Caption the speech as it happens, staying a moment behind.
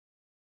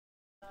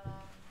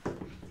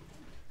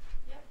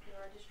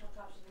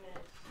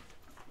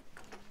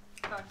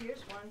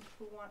Here's one.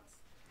 Who wants?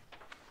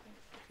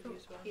 I could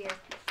use one. Here.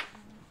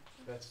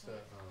 That's the,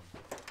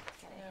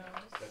 No.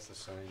 that's the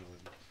sign one.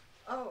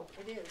 Oh,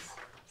 it is.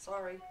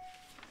 Sorry.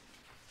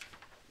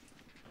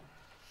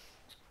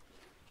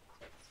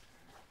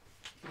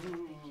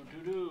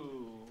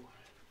 Doo-doo-doo.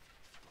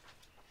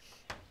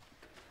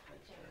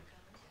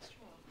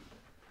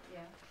 Yeah.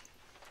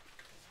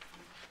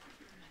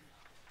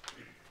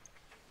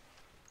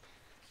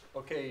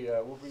 Okay,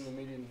 we'll bring the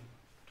meeting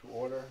to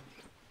order,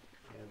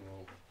 and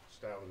we'll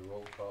start with a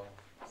roll call.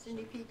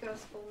 Cindy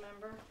Pecos, full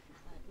member.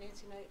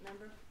 Nancy Knight,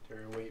 member.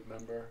 Terry Waite,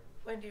 member.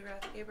 Wendy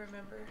Rathgaber,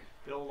 member.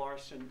 Bill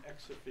Larson,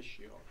 ex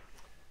officio.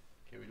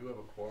 Okay, we do have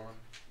a quorum,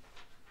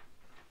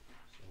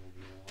 so we'll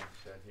be all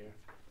set here.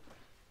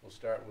 We'll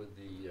start with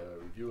the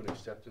review and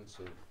acceptance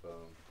of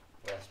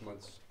last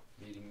month's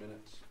meeting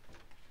minutes.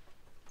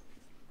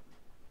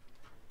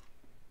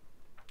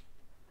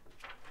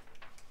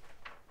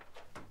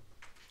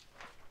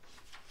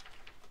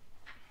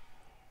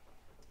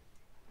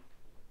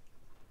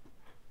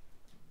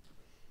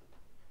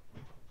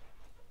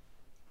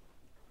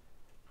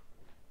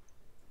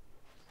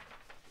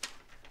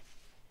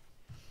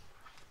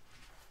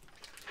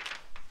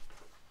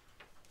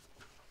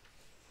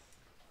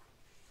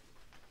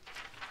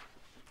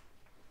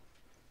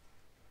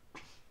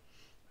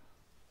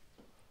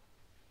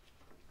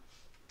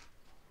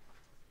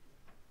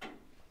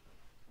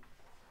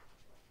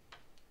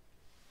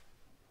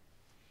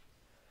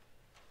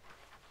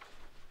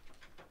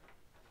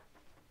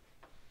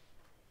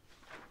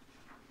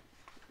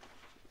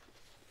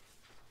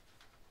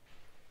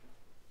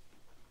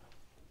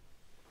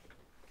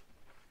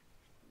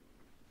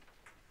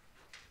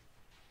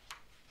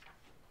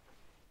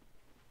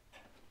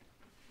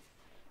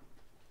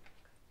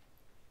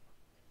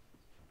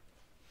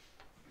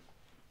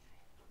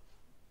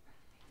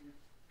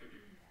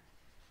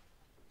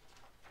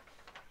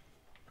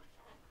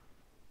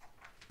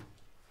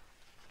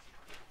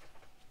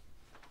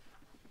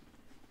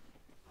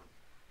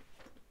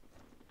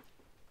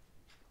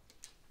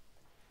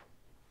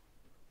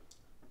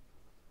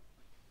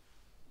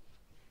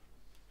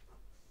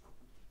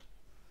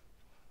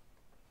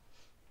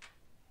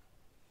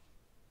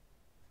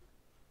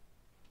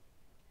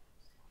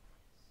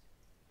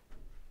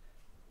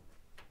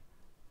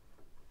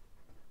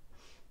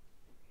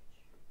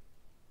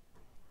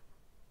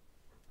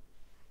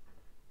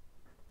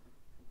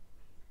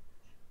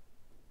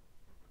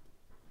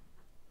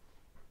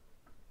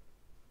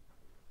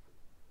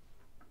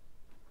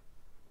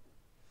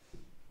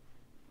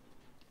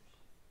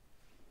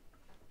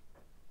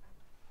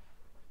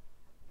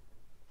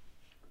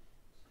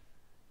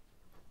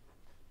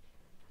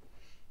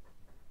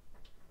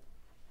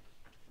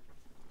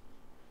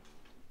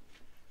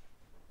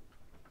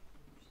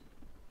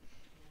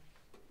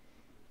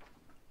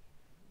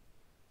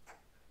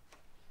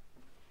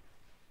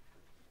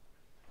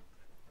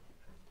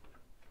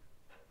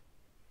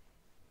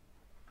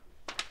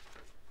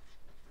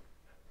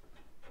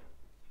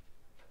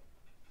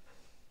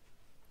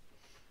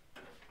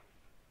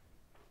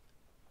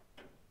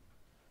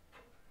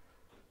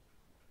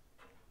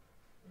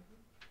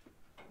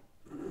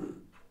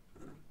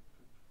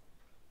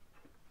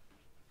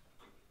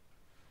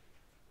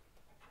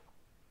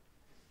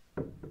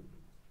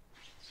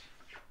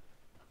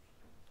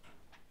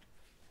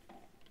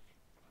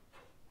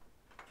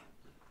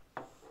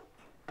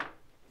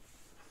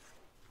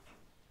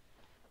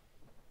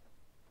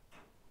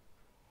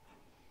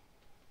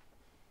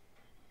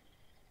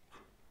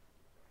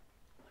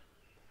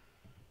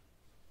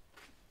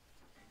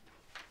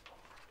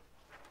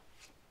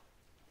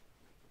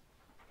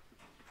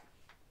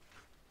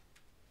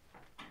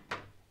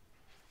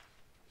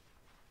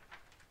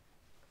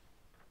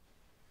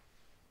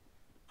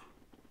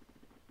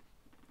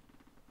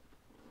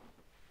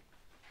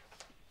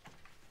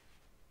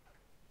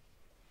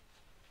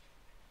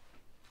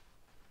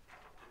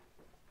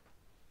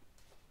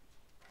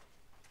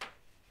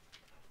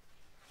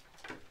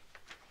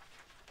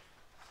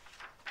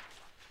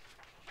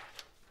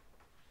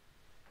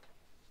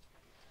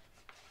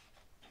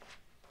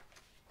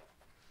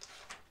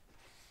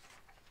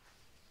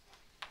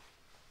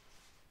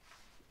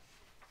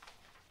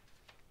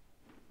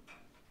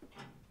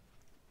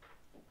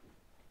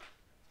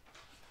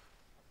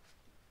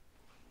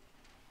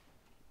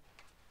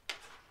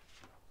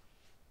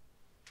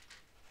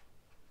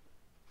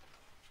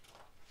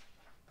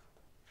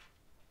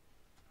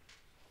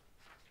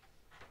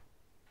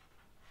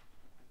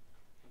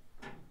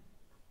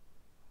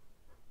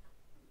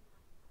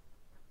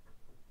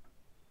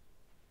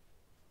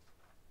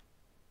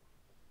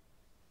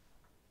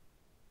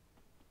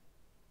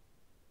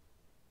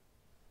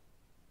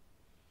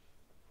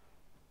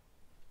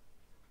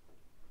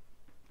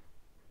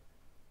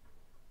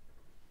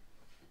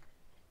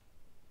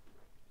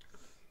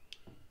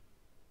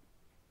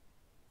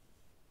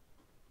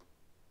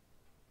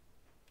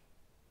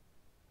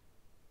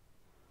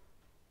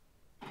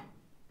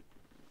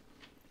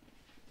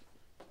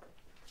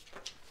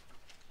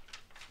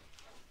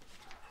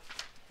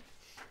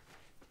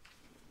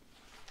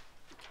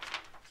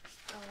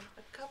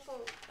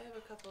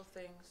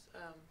 things.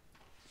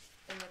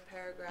 In the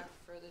paragraph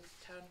for the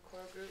town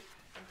core group,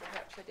 and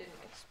perhaps I didn't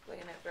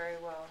explain it very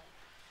well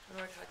when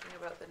we're talking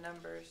about the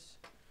numbers.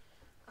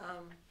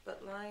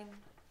 But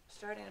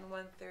starting on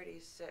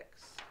 136,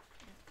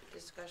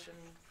 discussion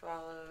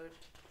followed,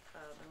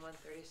 in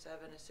 137,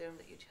 assumed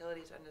that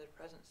utilities under the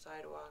present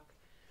sidewalk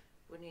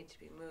would need to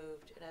be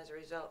moved, and as a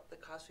result, the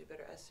cost would be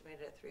better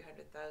estimated at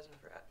 $300,000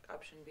 for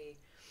option B.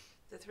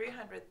 The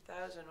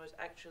 $300,000 was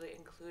actually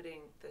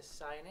including the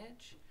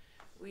signage.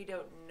 We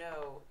don't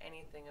know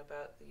anything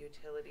about the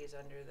utilities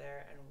under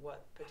there and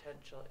what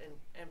potential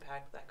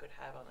impact that could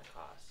have on the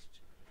cost.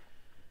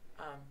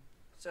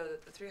 So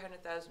that the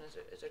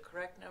 $300,000 is a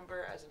correct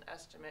number as an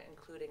estimate,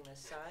 including the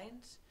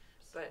signs,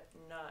 but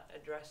not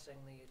addressing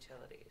the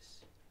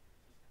utilities.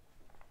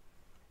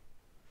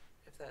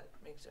 If that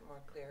makes it more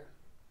clear.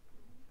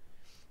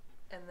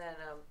 And then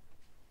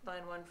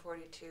line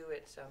 142,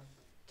 it's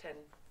 10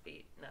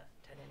 feet, not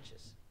 10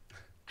 inches.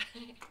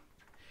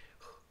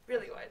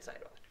 Really wide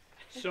sidewalk.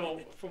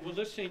 So, from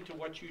listening to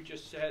what you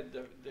just said,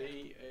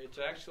 it's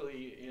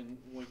actually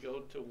when we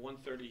go to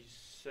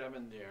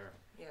 137 there.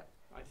 Yep.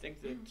 I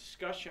think the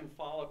discussion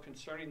followed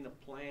concerning the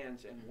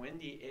plans, and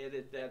Wendy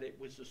added that it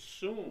was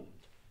assumed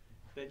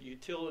that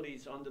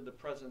utilities under the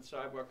present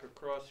sidewalk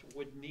across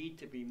would need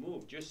to be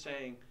moved. Just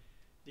saying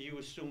that you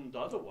assumed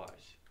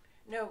otherwise.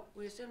 No,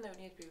 we assume they would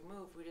need to be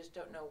removed. We just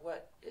don't know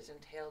what is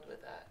entailed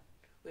with that.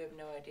 We have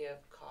no idea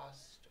of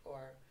cost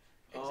or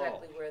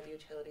exactly where the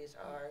utilities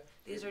are.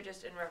 These are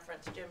just in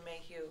reference. Jim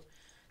Mayhew,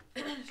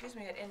 excuse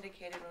me, had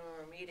indicated when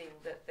we were meeting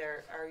that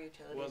there are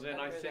utilities Well, then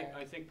under there.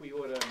 I think we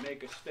ought to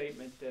make a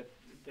statement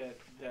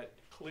that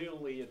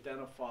clearly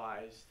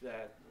identifies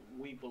that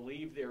we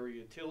believe there are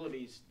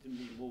utilities to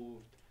be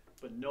moved,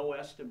 but no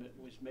estimate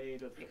was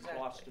made of the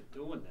cost Exactly. of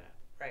doing that.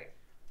 Right.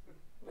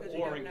 Because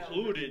we Or don't know.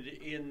 included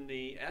in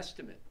the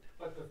estimate.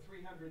 But the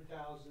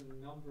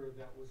 300,000 number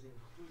that was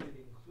included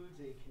includes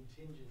a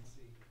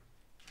contingency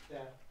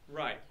that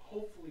Right.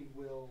 hopefully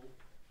will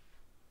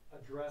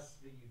address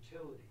the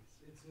utilities.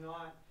 It's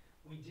not,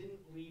 we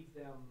didn't leave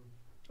them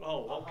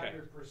Oh, okay.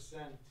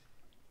 100%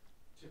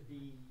 to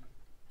be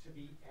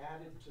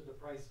added to the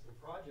price of the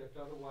project.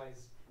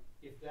 Otherwise,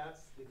 if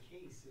that's the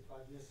case, if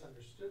I've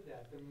misunderstood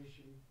that, then we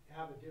should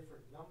have a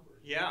different number.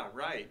 Yeah,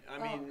 right. I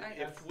mean,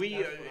 That's if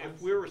what I'm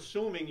we're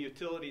assuming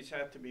utilities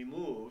have to be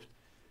moved,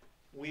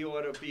 we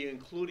ought to be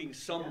including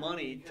some Yeah,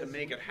 money to because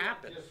make we it can't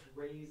happen. just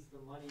raise the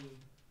money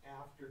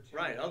after 10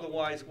 Right, days.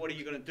 otherwise, what are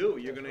you gonna do?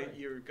 That's right.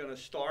 You're gonna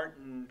start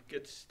and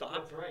get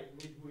stopped? That's right,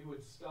 we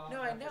would stop.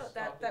 No, I have to know,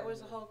 stop that in was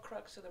the middle. whole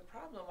crux of the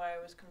problem, why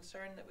I was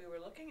concerned that we were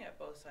looking at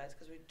both sides,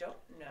 because we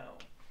don't know.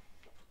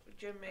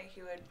 Jim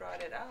Mayhew had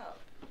brought it up,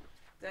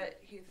 that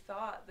he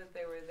thought that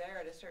they were there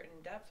at a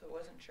certain depth, but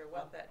wasn't sure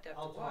what that depth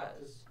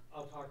was.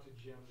 I'll talk to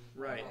Jim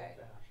Right. about Okay.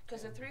 that.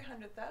 Because the And-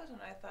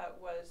 300,000 I thought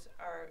was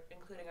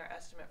including our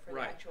estimate for the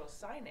Right. actual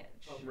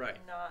signage, Okay.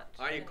 Right. not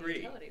I any agree.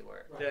 utility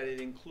work. Right. That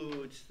it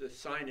includes the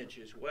signage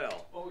as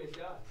well. Oh, it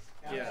does,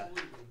 Yeah.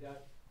 absolutely,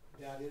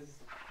 that is,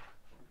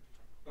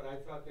 but I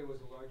thought there was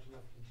a large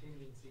enough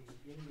contingency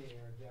in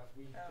there that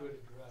we Oh. could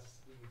address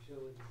the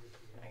utilities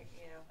if we had.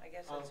 I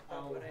guess that's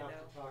about I'll what I have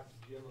know. to talk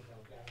to Jim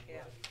about that, I'm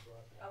Yeah. glad you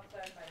brought that. I'll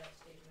clarify that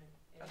statement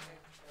and I Okay.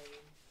 can tell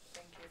you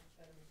Thank you.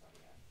 better about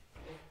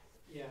that.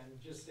 Yeah, and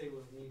just say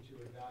we'll need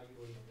to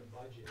evaluate the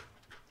budget,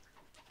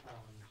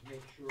 to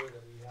make sure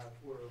that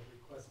we're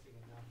requesting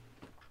enough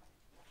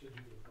to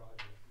do the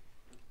project.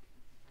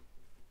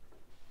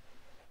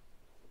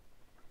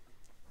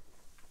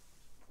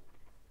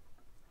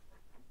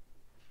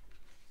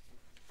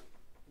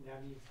 And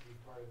that needs to be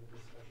part of the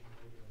discussion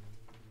later in the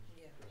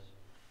meeting. Yes.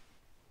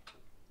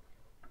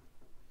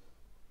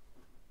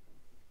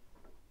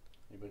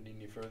 Anybody need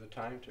any further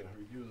time to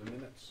review the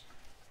minutes?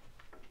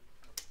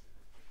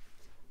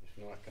 If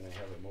not, can I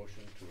have a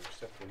motion to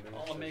accept the minutes?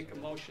 I'll as make a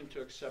amended? motion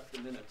to accept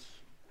the minutes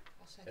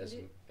I'll second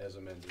it. As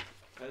amended.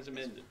 as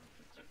amended.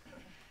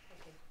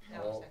 Okay,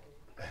 now All-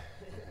 I'll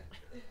second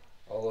it.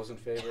 All those in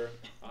favor?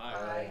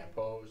 Aye.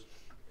 Opposed?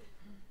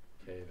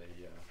 Okay,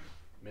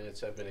 the minutes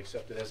have been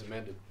accepted as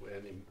amended,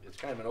 and it's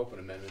kind of an open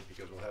amendment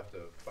because we'll have to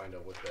find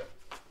out what that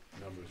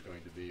number is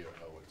going to be or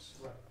how it's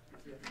Right,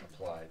 yeah.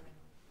 applied.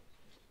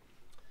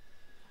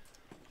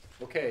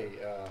 Okay,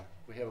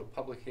 we have a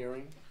public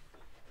hearing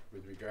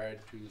with regard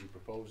to the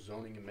proposed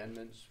zoning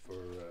amendments for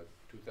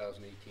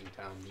 2018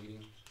 town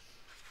meeting.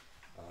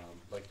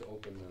 I'd like to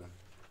open the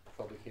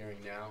public hearing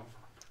now.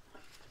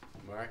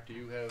 Mark, are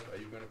you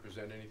gonna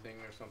present anything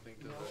or something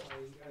to No,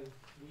 the?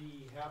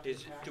 we have.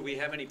 Do we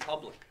have any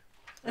public?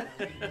 We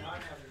do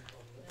not have any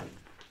public,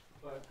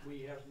 but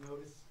we have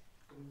noticed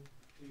the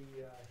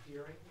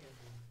hearing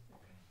and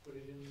put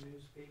it in the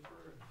newspaper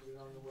and put it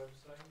on the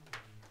website and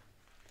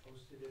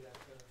posted it at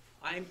the.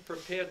 I'm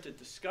prepared to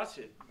discuss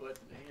it, but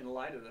in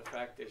light of the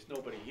fact there's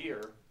nobody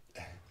here,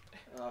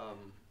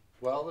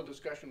 Well, the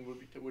discussion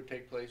would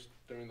take place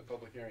during the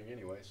public hearing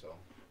anyway, so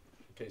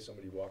in case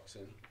somebody walks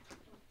in.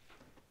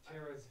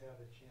 Tara's had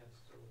a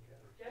chance to look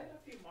at it. Just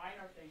a few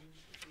minor things.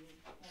 if you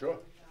want Sure. to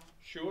know.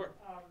 sure.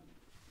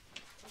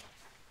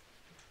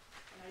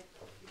 And I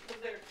because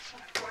they're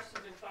kind of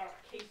questions and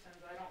clarifications,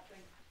 I don't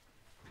think,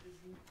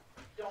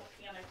 don't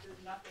panic, there's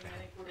nothing I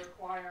think would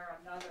require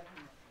another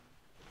hearing.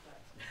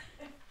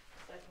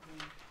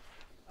 Second,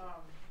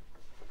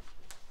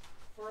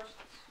 first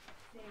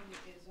thing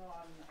is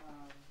on,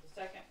 the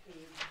second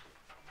page,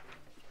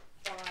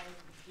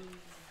 5DII.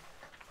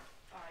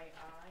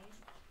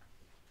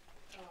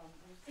 I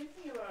was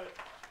thinking about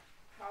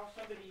how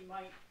somebody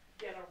might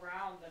get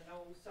around the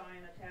no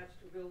sign attached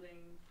to a building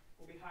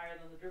will be higher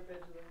than the drip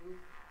edge of the roof,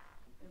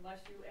 unless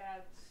you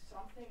add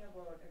something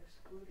about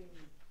excluding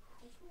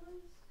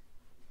cupolas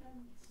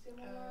and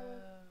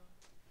similar.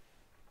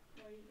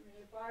 Like, I mean,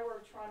 if I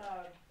were trying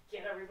to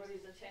get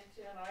everybody's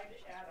attention, I'd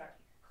add a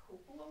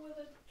cupola with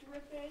a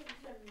drip edge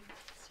and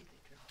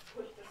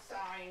put the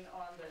sign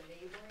on the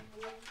neighboring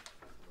roof,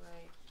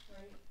 Right.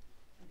 right?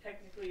 And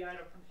technically, I'd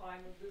have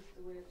complied with this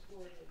the way it's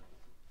worded.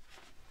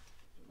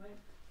 It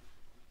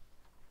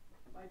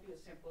might be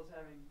as simple as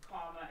having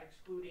comma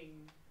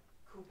excluding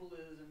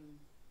cupolas and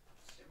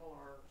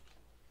similar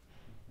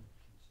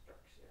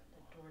construction.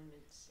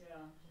 Adornments.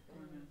 Yeah,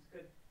 adornments,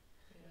 good.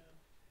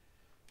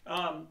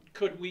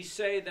 Could we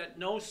say that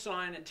no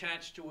sign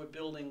attached to a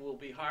building will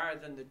be higher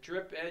than the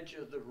drip edge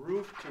of the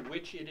roof to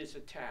which it is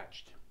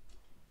attached?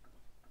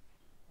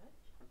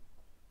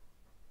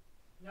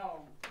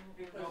 No,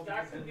 because No,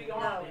 that because could then be they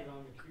on put it.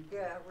 on the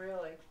cupola. Yeah,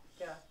 really,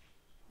 yeah.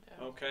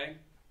 Okay?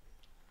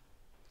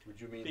 Would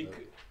you mean Bec-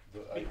 the?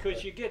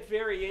 Because you get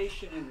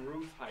variation in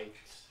roof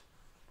heights.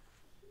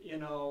 You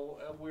know,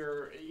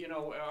 where, you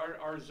know,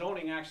 our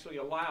zoning actually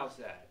allows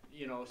that,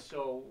 you know,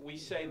 so we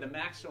say the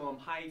maximum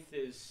height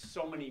is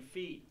so many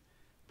feet,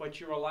 but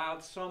you're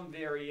allowed some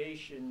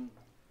variation,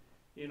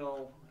 you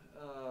know,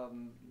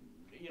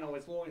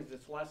 as long as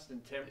it's less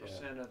than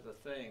 10% of the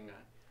thing.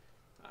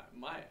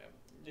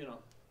 You know,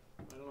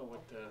 I don't know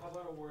what How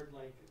about a word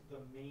like the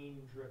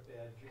main drip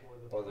edge or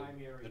the Or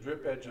primary? the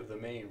drip edge of the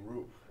main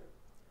roof.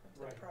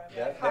 Right.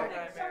 That-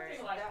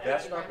 Something like that.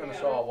 That's not gonna Yeah.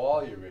 solve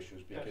all your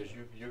issues, because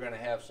you're gonna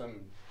have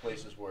some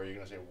places where you're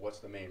gonna say, what's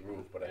the main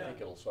roof? But I think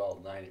Yeah. it'll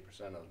solve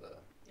 90% of the,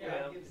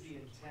 Yeah, it gives the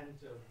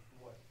intent of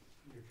what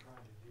you're trying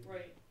to do.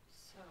 Right.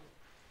 So,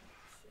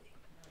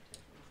 let's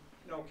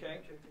see.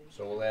 Okay.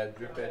 so we'll add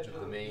drip edge of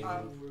the main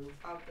roof.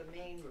 Roof. Of the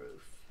main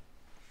roof.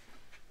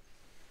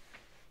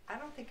 I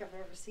don't think I've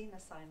ever seen a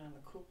sign on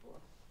the cupola.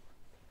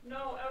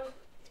 No,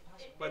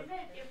 it But-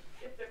 meant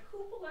if the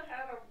cupola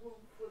had a roof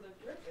with a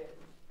drip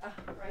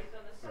edge, right,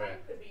 then the sign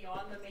Right. could be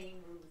on the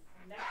main roof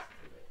next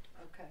to it.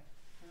 Okay,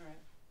 all right.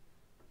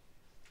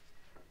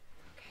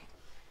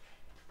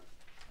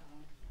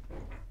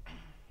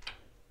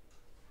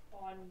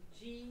 On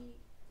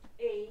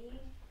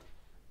GA,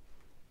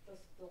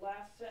 the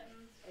last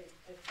sentence,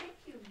 I think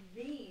you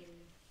mean,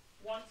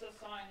 once a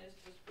sign is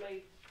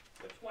displayed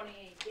for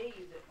 28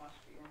 days, it must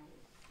be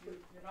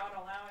removed. You're not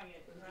allowing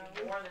it to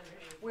be more than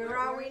 28 days. Where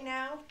are we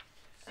now?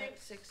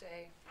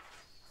 6A.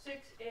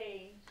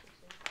 6A,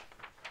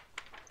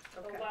 the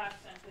Okay, last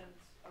sentence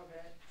of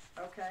it.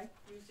 okay,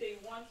 You say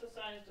once a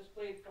sign is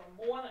displayed for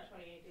more than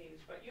 28 days,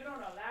 but you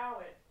don't allow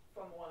it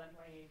for more than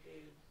 28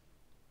 days.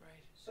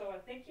 Right. So I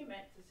think you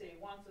meant to say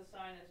once a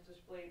sign is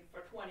displayed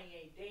for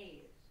 28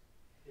 days,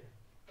 Yeah.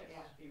 it Yeah.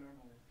 must be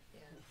removed.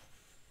 Yeah.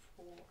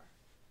 4,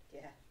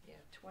 yeah. Yeah.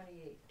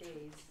 28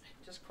 days,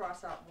 just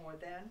cross out more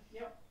than,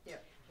 Yep.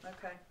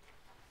 okay.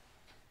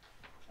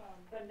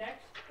 The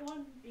next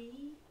one,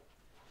 B,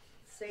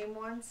 Same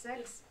one,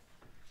 6?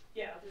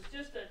 yeah, there's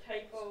just a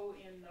typo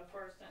in the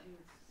first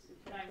sentence,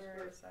 9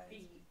 Temporary square signs.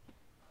 feet.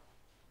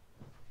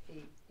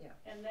 Feet, yeah.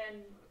 And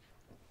then,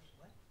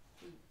 What?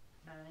 Feet,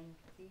 9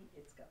 feet,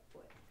 it's got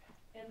foot.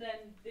 and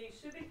then they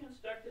should be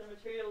constructed of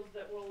materials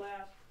that will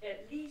last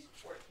at least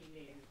 14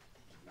 days,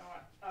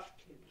 not up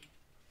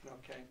to.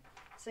 Okay.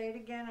 Say it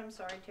again, I'm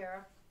sorry,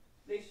 Tara.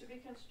 They should be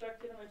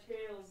constructed of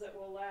materials that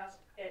will last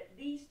at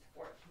least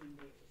 14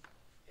 days,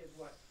 is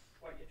what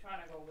you're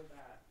trying to go with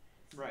that.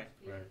 Right.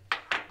 Right.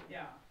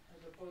 Yeah,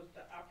 as opposed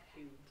to up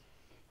to,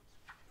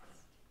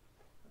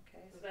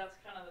 Okay, because that's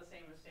kind of the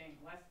same as saying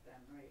less than,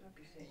 right? If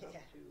you say Okay.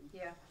 up to.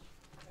 yeah,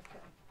 okay.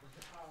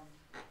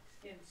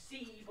 In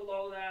C,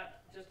 below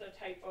that, just a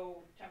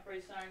typo,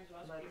 temporary signs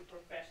must be Lettered.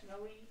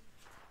 professionally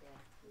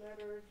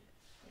lettered.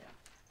 Yeah.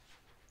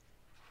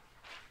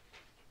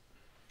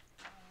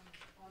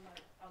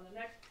 On the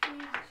next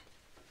page,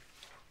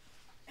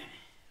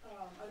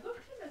 I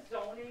looked in the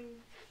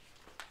zoning,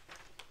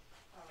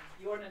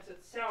 the ordinance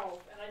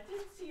itself, and I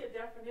didn't see a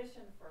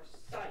definition for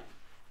site.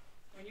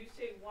 When you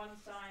say one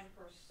sign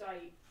per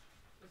site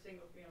for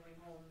single-family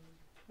homes,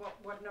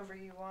 What number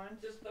you on?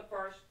 just the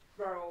first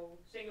row,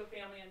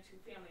 single-family and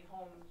two-family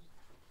homes,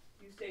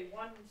 you say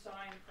one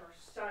sign per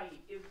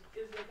site. Is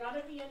there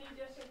gonna be any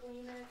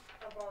disagreement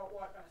about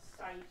what a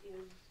site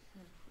is?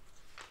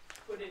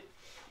 Could it,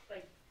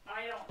 like,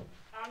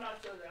 I'm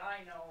not sure that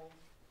I know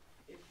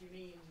if you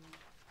mean,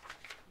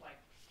 like,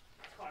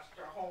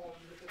 cluster homes,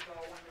 if it's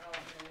all one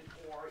development,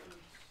 or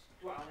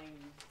each dwelling.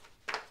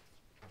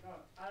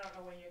 I don't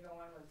know when you're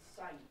going with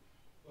site.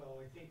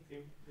 Well, I think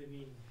they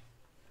mean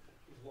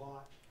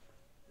lot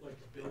like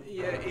a building.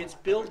 Yeah, it's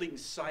building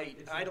site.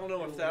 It's I a don't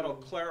know if that'll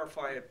building.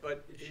 clarify it,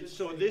 but, It should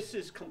so say- this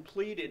is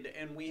completed,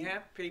 and we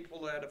have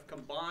people that have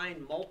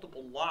combined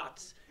multiple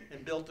lots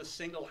and built a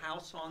single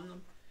house on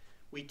them.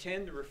 We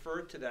tend to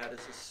refer to that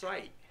as a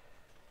site.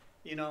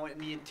 You know, and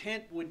the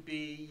intent would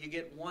be you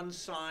get one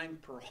sign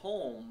per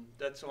home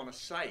that's on a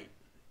site.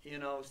 You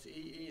know,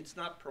 it's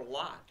not per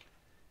lot.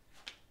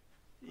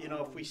 You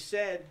know, if we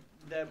said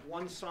that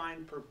one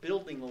sign per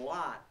building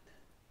lot,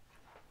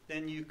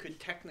 then you could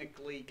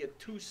technically get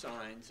two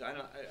signs. I don't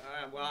know.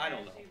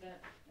 See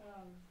that,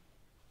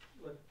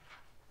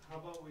 How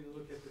about we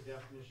look at the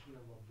definition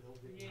of a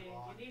building yeah,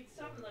 lot? you need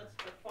something that's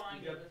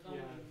defined You in got- the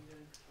zoning.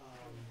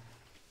 Um,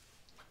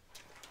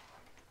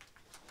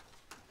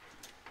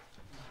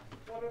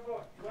 What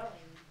about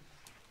dwelling?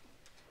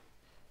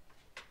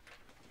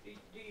 Do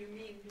you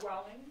mean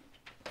dwelling?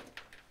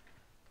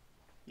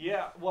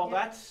 Yeah, well, Yeah.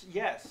 that's,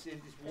 yes,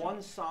 it's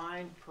one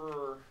sign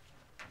per,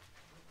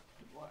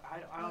 well, I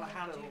don't know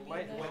how to, Do you mean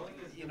relate- that? Dwelling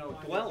is you know,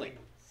 defined as dwelling.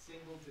 a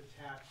single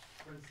detached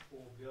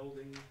principal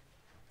building.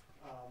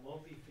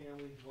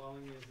 Multifamily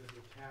dwelling is a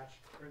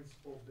detached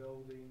principal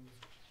building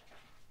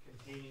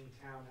containing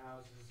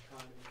townhouses,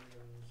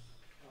 condominiums,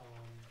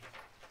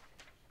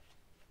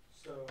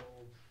 so,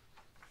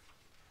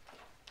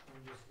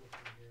 I'm just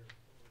looking here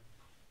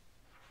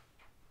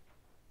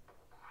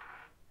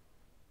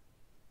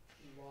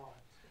for lot.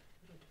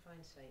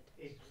 Define site.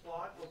 A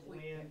plot of We-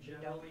 land, we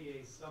generally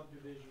a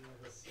subdivision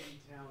of a city,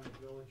 town, or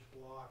village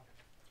block,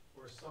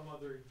 or some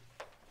other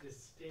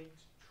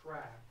distinct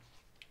tract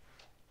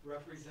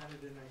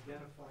represented and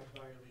identified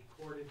by a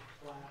recorded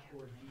plat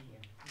or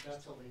deed.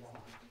 That's a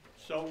lot.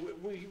 So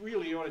we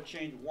really ought to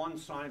change one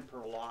sign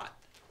per lot.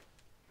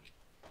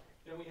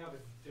 Then we have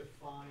a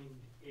defined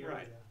area.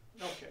 Right.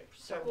 Okay.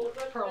 So Well,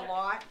 but per that-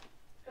 lot,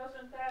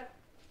 Doesn't that,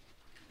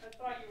 I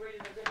thought you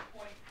raised a good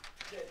point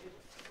that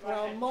it's.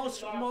 Well, two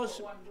most, lots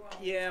for one dwelling.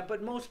 yeah,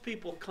 but most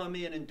people come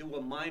in and do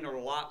a minor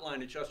lot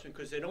line adjustment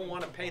because they don't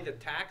want to pay the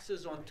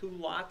taxes on two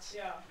lots.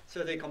 Yeah,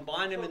 So they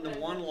combine them So into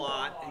then one it's one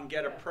lot lot, and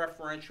get a yeah.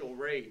 preferential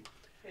rate.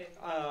 okay,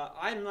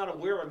 I'm not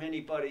aware of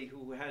anybody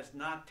who has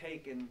not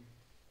taken,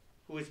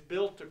 who has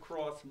built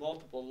across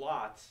multiple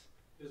lots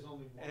There's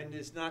only one. and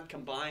has not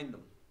combined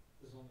them.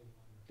 There's only one.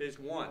 There's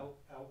one.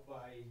 Out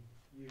by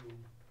you,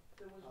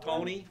 there was one.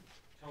 Tony?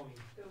 Tony.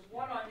 There was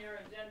one on your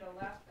agenda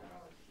last time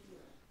I was here,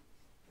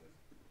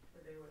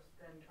 where they was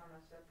then trying to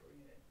separate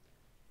it.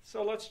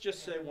 So let's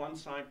just say one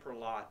sign per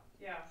lot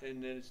Yeah,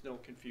 and there's no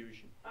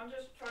confusion. I'm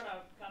just trying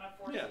to kind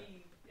of Yeah.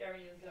 foresee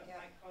areas that Yeah.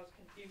 might cause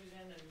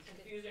confusion, and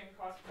confusion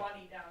costs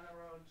money down the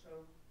road,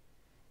 so,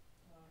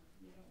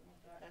 you don't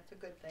want that. that's a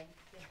good thing.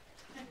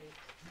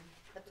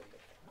 That's a good thing.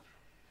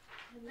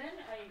 And then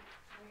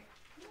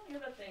the only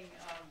other thing,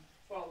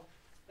 well,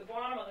 the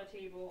bottom of the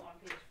table on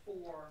page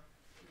 4,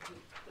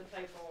 the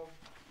typo of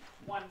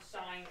one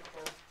sign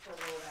for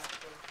road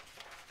access.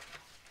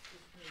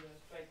 Just need to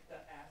strike the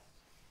S.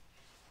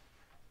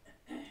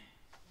 And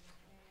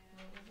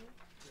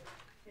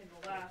in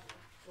the last.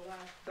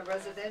 The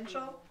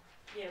residential?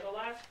 Yeah, the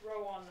last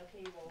row on the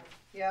table,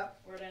 Yep,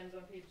 where it ends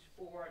on page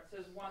 4, it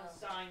says one Oh.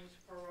 signs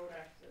for road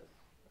access.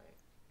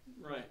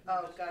 Right.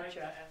 oh, Just strike gotcha,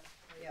 the S.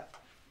 yep.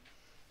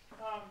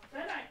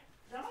 Then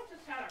I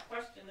just had a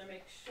question to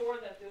make sure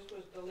that this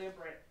was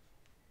deliberate.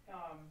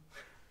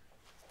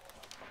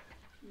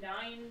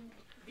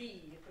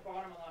 9B at the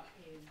bottom of that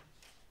page.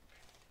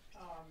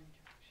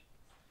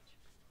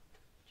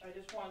 I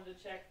just wanted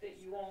to check that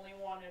you only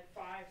wanted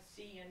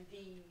 5C and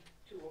D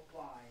to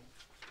apply,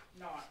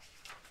 not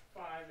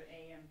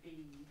 5A and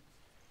B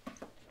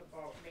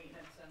about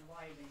maintenance and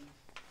lighting.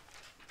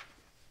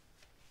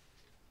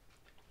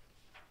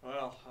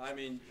 Well, I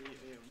mean,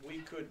 we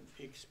could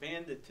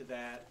expand it to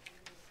that.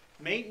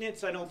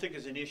 Maintenance, I don't think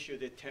is an issue,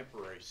 they're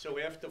temporary. So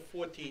after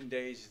 14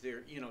 days,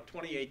 they're,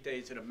 28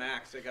 days at a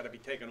max, they gotta be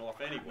taken off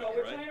anyway, No,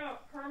 we're right? talking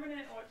about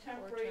permanent or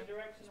temporary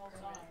directional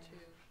signs.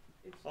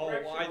 It's Oh, why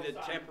directional the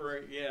signs.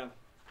 temporary, yeah,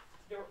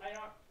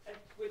 I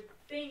would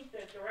think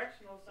that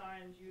directional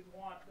signs, you'd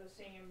want the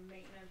same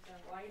maintenance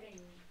and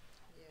lighting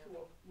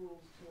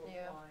rules to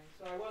Yeah. apply.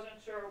 So I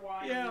wasn't sure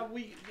why. yeah, why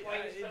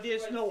you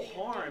there's no specified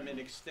C and harm D. in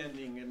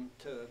extending them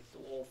to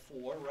all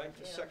four, right,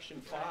 to Yeah. section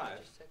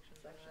 5. Section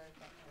Section 5.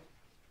 five.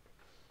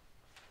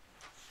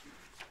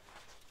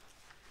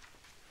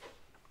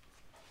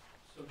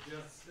 So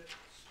just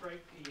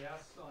strike the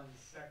S on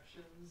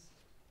sections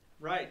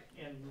Right,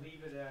 and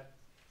leave it at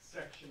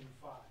section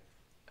 5.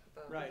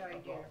 right. Good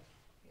idea. above.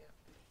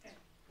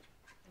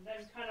 And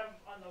then kind of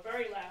on the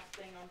very last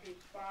thing on page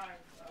 5,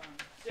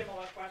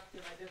 similar question,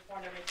 I just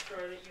want to make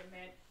sure that you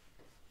meant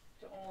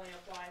to only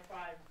apply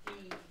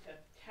 5D to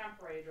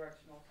temporary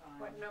directional signs.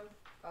 What number?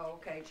 Oh,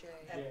 okay, J.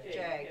 that's J,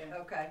 J, yeah.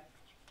 okay.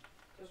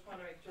 Just want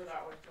to make sure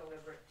that was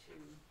deliberate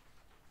too.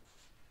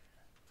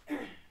 Where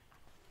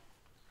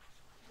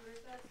is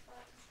that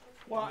spot?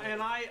 Well,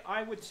 and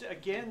I would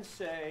again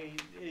say,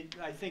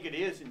 I think it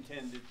is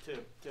intended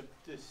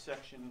to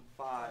section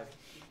 5.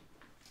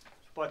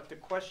 But the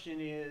question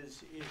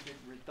is it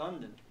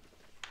redundant?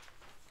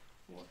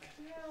 Well,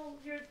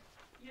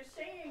 you're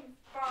saying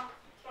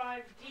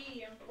five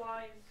D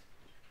implies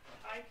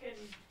I can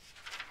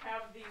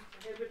have these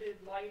prohibited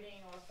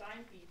lighting or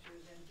sign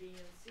features in B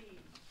and C.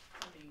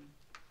 I mean,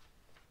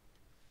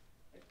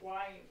 like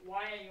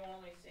why are you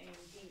only saying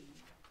D?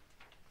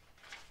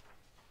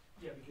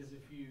 Yeah, because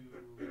if you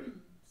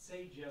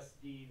say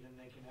just D, then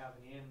they can have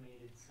an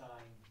animated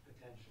sign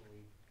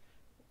potentially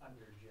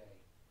under J.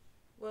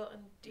 Well,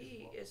 and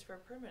D is for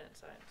permanent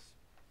signs.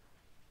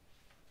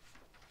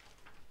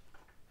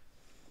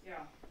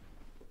 Yeah,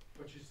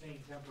 But you're saying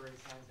temporary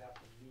signs have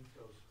to meet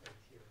those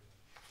criteria.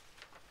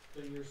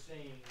 So you're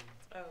saying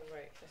Oh,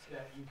 right, I see.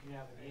 that you can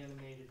have an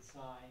animated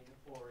sign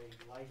or a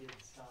lighted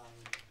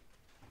sign,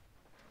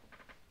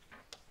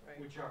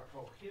 Right, which are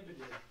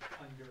prohibited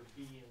under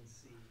B and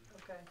C,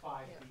 Okay.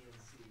 five Yeah. B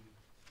and C,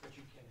 but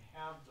you can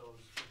have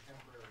those for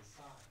temporary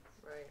signs,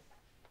 right.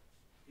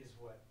 is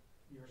what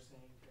you're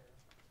saying, Tara?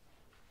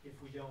 If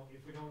we don't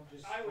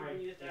just I would strike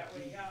read it the that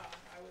way, D. yeah,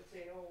 I would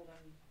say, oh,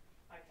 then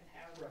I can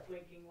have Right.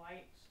 blinking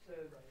lights to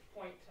Right.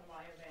 point to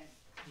my event,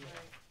 Yeah.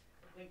 right?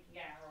 A blinking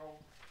arrow,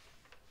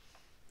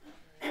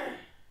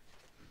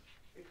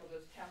 because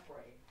it's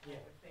temporary. Yeah.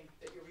 I would think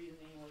that your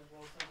reasoning was,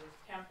 well, since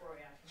it's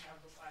temporary, I can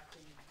have the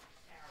flashing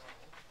arrow.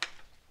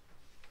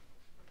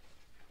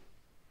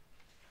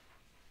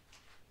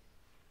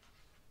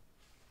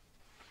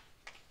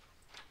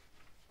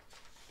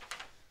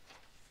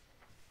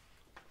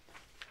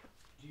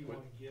 Do you Would-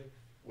 wanna give,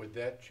 Would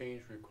that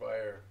change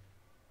require,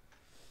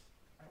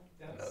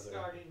 that's Another-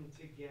 starting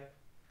to get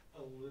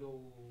a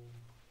little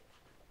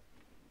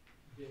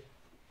bit,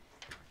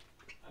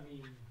 I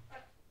mean,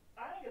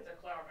 I think it's a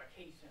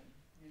clarification,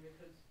 I mean,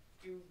 because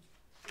you,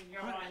 in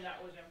your mind,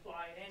 that was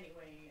implied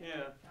anyway. and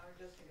Yeah. I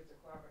just think it's a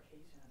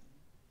clarification.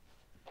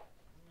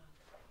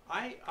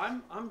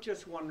 I'm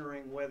just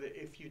wondering whether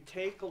if you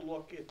take a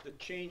look at the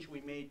change we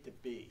made to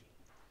B,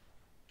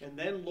 and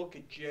then look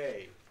at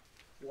J,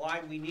 why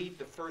we need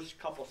the first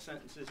couple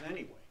sentences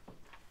anyway.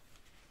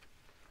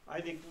 I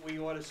think we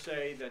ought to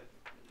say that,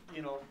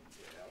 you know,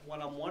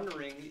 what I'm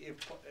wondering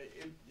if,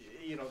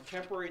 you know,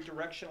 temporary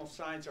directional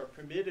signs are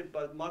permitted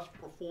but must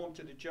perform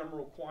to the general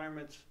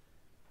requirements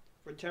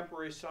for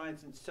temporary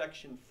signs in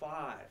section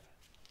 5.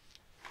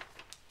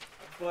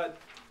 But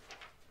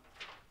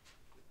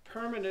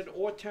permanent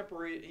or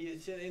temporary,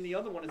 is in the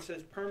other one it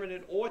says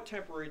permanent or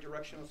temporary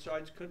directional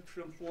signs could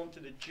conform to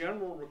the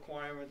general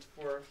requirements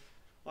for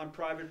on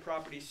private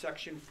property,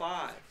 section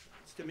 5.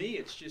 To me,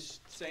 it's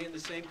just saying the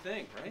same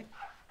thing, right?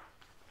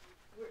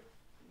 Yeah.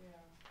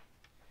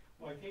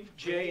 well, I think.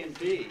 J and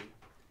B.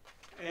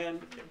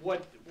 And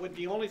what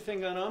the only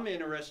thing that I'm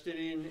interested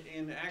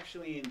in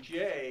actually in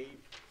J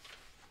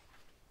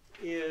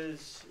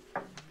is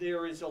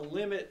there is a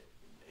limit,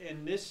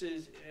 and this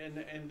is,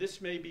 and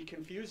this may be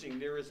confusing,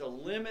 there is a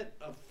limit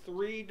of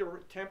 3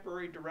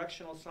 temporary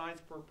directional signs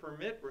per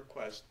permit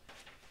request.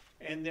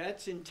 And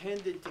that's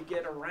intended to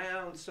get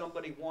around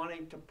somebody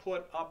wanting to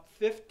put up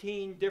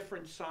 15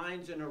 different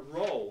signs in a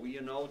row, you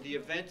know, the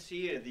event's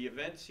here, the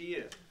event's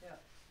here. Yeah.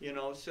 You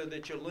know, so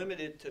that you're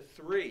limited to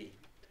 3.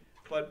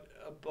 But,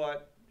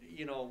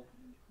 you know,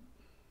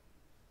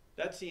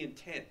 that's the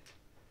intent.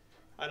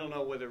 I don't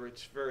know whether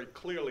it's very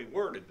clearly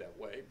worded that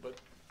way, but,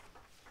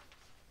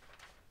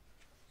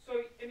 So,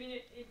 I mean,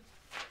 if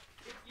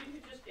you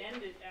could just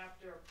end it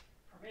after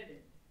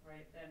permitted,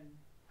 right, then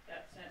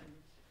that sentence,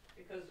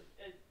 because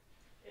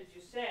as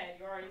you said,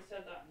 you already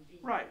said that in B.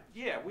 right,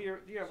 yeah, we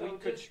So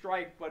could just-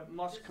 strike, but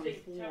must Just say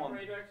conform.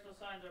 temporary directional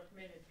signs are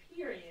permitted,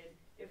 period,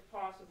 if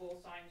possible,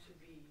 signs should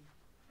be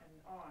and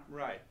on.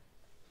 Right,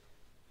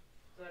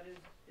 That is,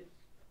 it's,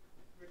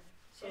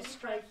 So anytime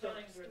strike the-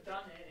 something's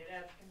redundant, it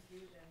adds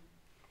confusion.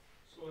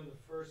 So in the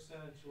first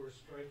sentence, we're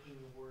striking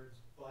the words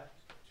but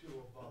to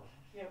above.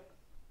 Yep.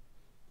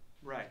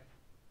 right.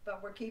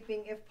 But we're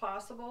keeping if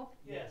possible?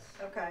 Yes.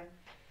 Okay,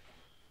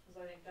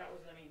 Cause I think that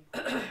was the main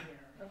point here.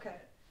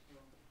 okay.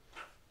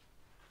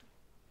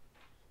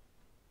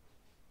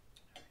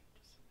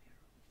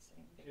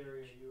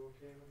 Jerry, are you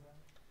okay with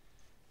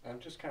that? I'm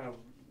just kind of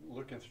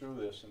looking through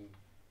this and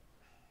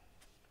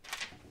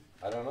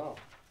I don't know.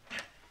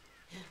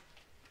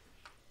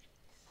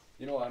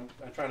 You know, I'm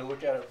trying to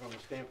look at it from the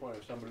standpoint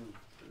of somebody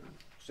who's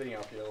sitting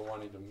out there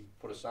wanting to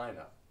put a sign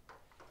up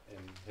and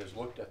has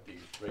looked at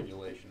these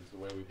regulations the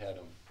way we've had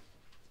them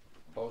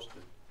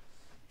posted.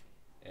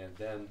 And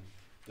then,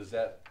 does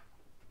that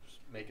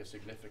make a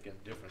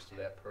significant difference to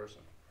that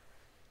person?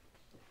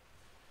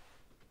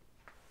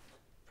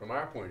 From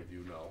our point of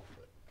view, no,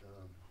 but,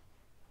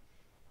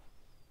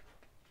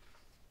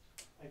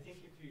 I think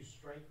if you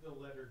strike the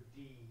letter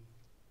D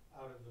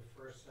out of the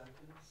first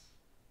sentence,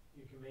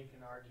 you can make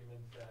an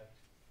argument that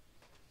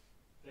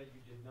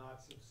you did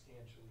not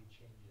substantially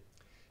change it.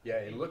 yeah, I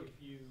and think look,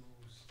 if you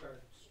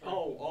start striking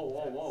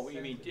Oh, that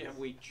you mean, sentence-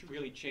 we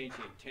really changed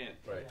the intent.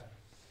 right. Yeah.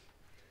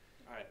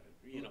 All right,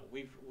 you know,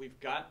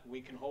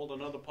 we can hold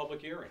another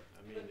public hearing,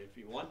 I mean, if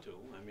you want to,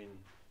 I mean,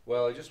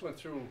 Well, I just went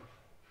through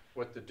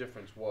what the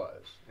difference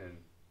was, and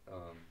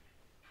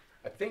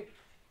I think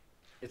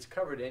it's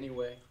covered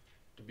anyway,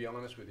 to be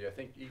honest with you. I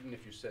think even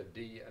if you said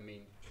D, I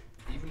mean,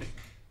 even if,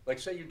 like,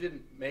 say you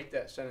didn't make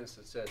that sentence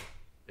that said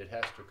it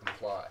has to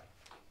comply.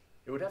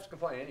 It would have to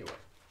comply anyway.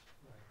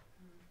 Right.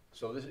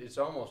 So this, it's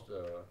almost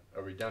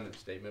a redundant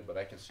statement, but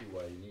I can see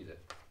why you need it.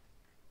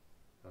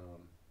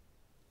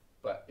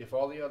 But if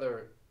all the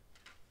other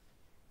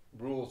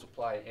rules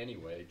apply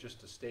anyway, just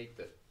to state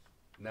that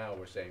now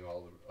we're saying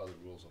all the other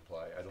rules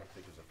apply, I don't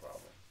think is a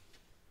problem.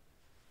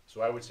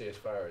 So I would say as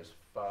far as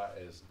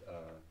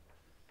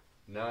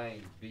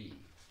 9B,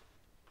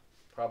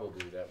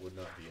 probably that would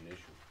not be an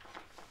issue.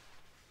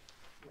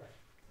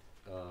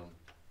 Right.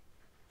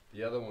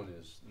 The other one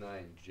is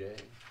 9J.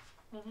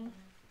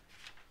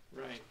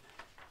 Right.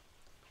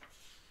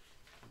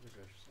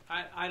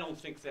 I don't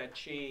think that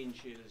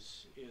change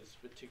is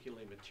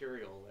particularly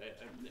material.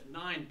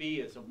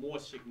 9B is a more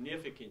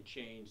significant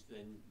change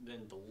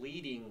than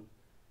deleting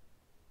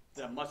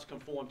that must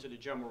conform to the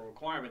general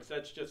requirements.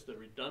 That's just the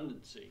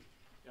redundancy.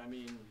 I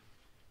mean,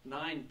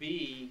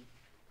 9B,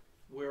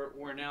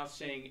 we're now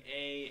saying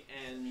A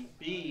and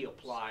B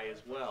apply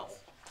as well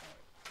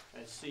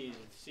as C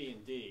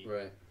and D.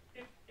 Right.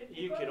 If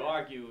You go could to-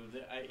 argue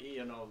that,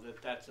 you know,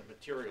 that that's a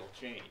material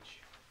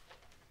change.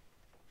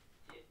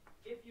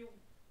 If you,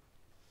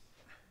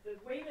 the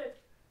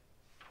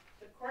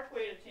correct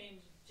way to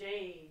change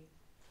J,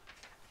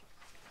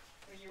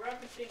 when you're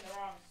referencing the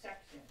wrong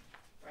section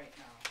right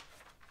now.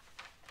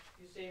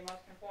 You say you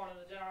must conform to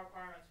the general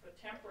requirements for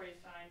temporary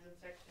signs in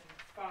section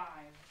 5.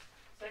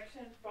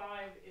 Section 5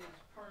 is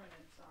permanent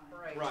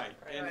signs. Right. Right,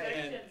 and,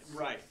 Section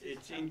right, 6 is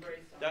it's in, temporary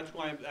signs. that's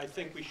why I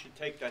think we should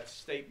take that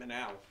statement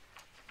out,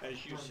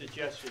 as you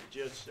suggested,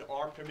 just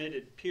are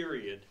permitted,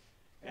 period.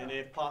 And Yeah.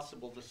 if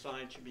possible, the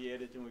sign should be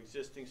added to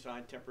existing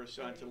sign, temporary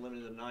signs are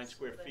limited to 9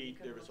 square then you feet.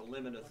 can There is a look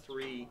limit of what's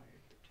 3 required.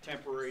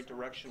 temporary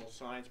directional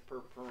signs per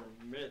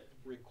permit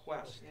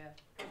request. Yeah.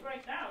 Because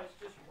right now, it's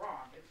just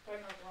wrong, it's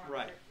talking about the wrong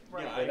Right. section.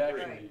 Right. Yeah, I That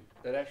agree. actually,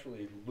 that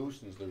actually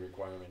loosens the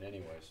requirement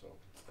anyway, so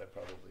that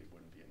probably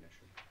wouldn't be an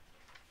issue.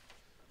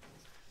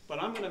 But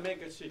I'm gonna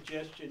make a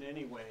suggestion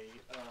anyway.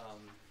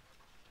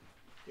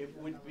 It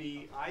would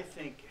be, I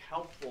think,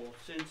 helpful,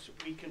 since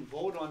we can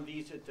vote on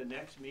these at the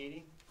next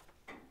meeting,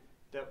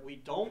 that we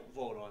don't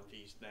vote on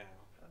these now,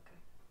 Okay.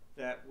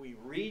 that we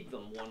read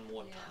them one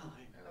more Yeah.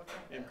 time.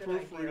 Okay. And Good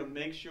proofread idea. them,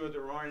 make sure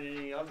there aren't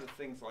any other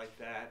things like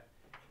that,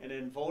 and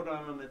then vote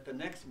on them at the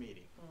next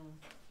meeting.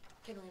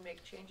 Can we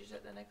make changes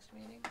at the next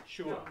meeting?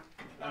 Sure. No,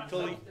 not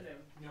Until the-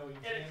 substantive, No, you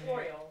can't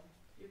editorial,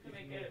 you You can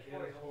can make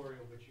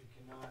editorial. but you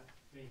cannot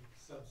make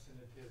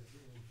substantive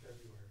in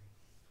February.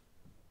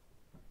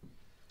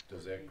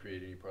 Does that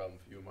create any problem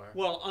for you, Mark?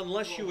 Well,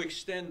 unless you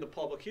extend the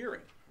public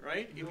hearing,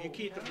 right? If you No,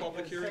 keep the because-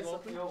 public hearing Says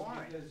open? the No,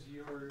 warrant. because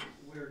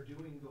we're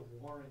doing the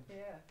warrant,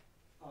 Yeah,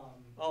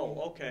 Oh,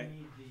 you okay.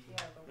 need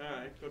yeah. the All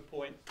right, good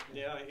point.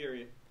 Yeah, I hear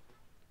you.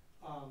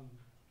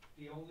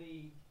 the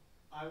only,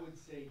 I would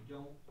say,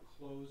 don't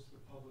close the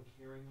public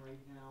hearing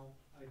right now.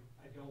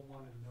 I don't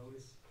wanna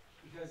notice,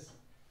 because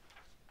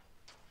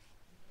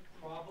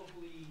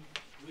probably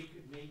we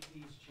could make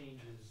these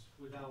changes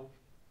without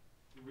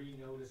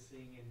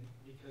re-noticing, and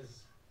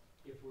because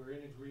if we're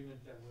in agreement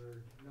that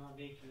we're not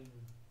making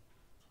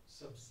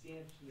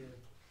substantive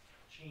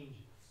changes,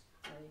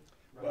 Right.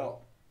 right?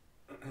 Well,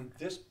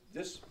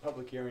 this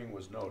public hearing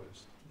was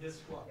noticed. This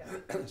one,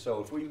 Yeah.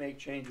 So if we make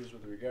changes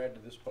with regard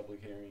to this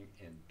public hearing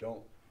and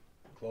don't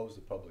close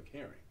the public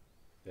hearing,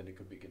 then it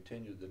could be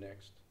continued the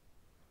next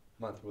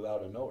month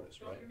without a notice,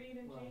 Don't right? you meet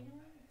in Well,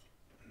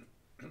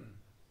 January?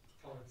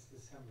 oh, it's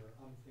December,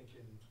 I'm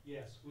thinking,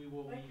 yes, we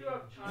will Like meet you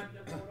have time to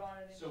in vote on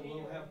it in So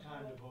January. we'll have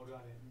time to vote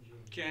on it in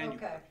January. January.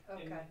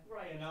 Okay, okay.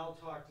 Right. And I'll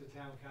talk to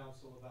town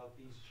council about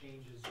these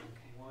changes, and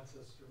if he wants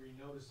us to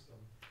renotice them,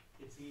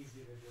 it's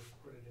easy to just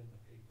put it in the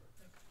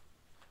paper.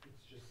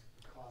 It's just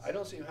the cost. I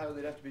don't see how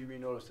they'd have to be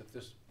renoticed if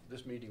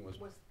this meeting was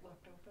Was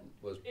left open.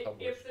 If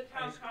published. the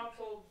town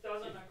council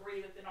doesn't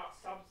agree that they're not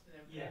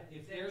substantive, Yeah, then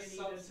if then they're you need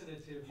to,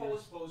 substantive, you're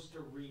post- supposed to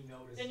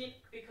renotice then you, it.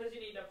 because you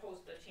need to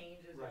post the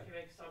changes Right. if you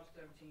make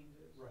substantive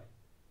changes. Right.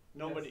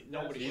 Nobody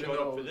That's- showed up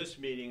for Even though- this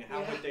meeting, how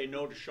Yeah. would they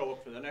know to show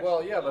up for the next? Well,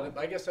 one? yeah, but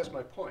I guess that's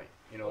my point,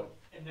 you know.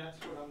 And that's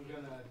what I'm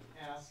gonna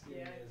ask him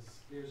Yeah. is,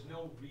 there's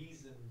no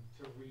reason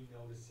to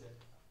renotice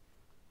it.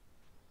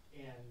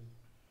 And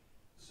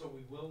so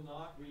we will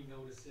not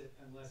renotice it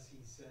unless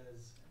he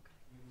says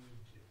you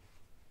need to.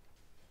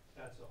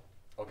 That's all.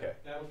 Okay,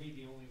 That'll be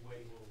the only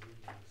way we'll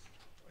renotice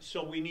it.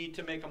 So we need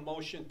to make a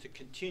motion to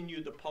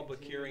continue the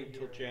public Continue hearing the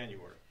till hearing.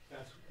 January.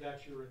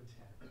 That's your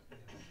intent. yeah.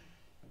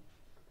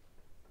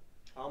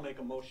 I'll make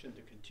a motion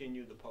to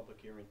continue the public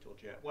hearing till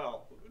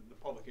well, the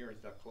public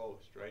hearing's not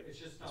closed, right? It's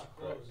just not That's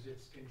correct. closed,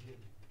 it's continued.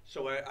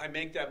 So I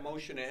make that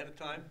motion ahead of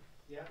time?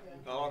 Yeah? Yeah.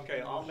 you can Oh,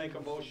 okay, I'll make a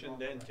to motion go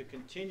then on. to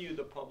continue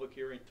the public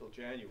hearing till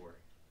January.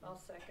 I'll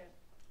second.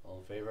 all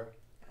in favor?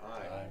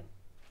 Aye.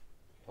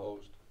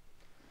 Opposed?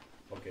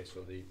 Okay,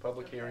 so the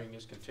public Okay. hearing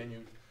is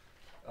continued.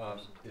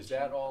 Motion to Is that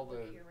continue all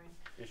public the hearing.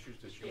 issues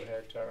that you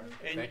had, Tara? And,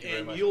 Thank you very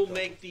and much. you'll Michelle.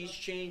 make these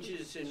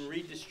changes and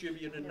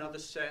redistribute another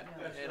set,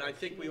 Yeah. and I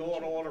think we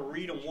ought to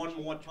read them one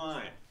more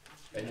time.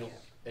 And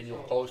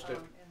you'll post it,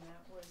 And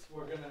that was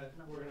we're gonna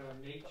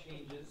make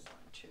changes,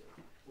 Two.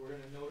 we're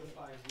gonna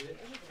notify Rich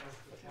as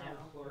the town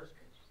No. clerk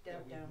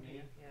that we've Down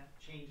here, made yeah.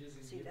 changes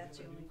and See, give him that's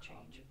the a new only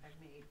copy. change I've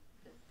made,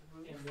 the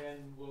roof. And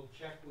then we'll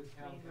check with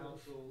town Green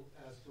roof. council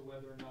as to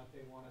whether or not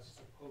they want us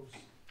to post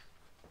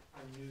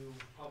a new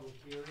public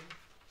hearing,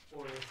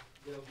 or if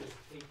they'll just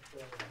take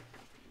the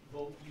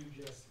vote you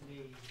just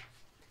made,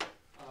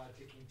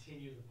 to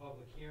continue the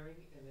public hearing,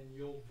 and then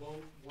you'll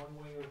vote one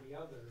way or the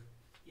other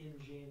in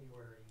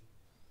January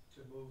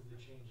to move the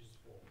changes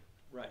forward.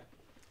 Right.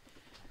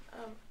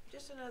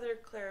 Just another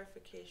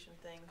clarification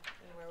thing,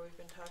 and where we've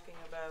been talking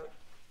about,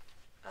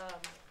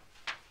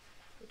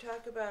 we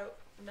talk about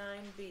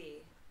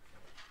 9B.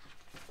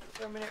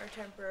 Permanent or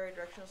temporary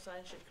directional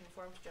signs should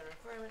conform to general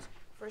requirements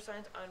for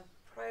signs on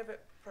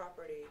private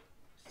property,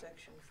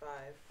 section 5.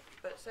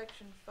 But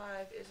section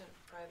 5 isn't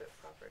private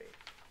property.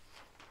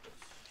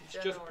 It's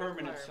just general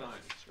permanent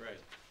requirements. signs, right.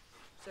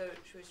 So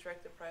should we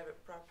strike the private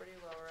property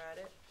while we're at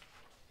it?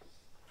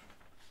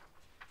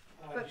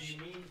 But Do you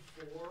mean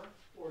 4,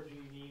 or do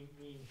you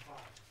mean 5?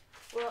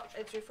 Well,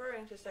 it's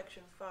referring to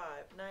section 5.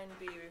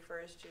 9B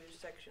refers to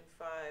section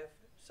 5,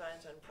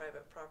 signs on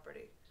private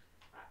property.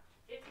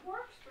 It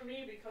works for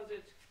me because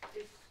it's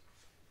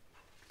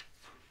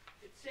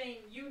saying,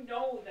 you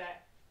know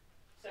that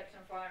section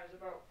 5 is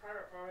about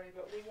private property,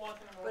 but we want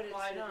them to But it's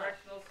apply to not.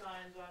 directional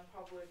signs on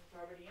public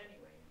property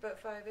anyway. But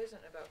 5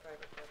 isn't about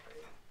private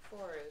property.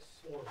 4 is.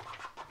 4.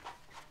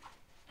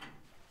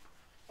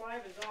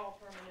 5 is all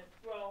permanent,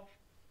 well,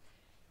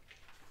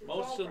 it's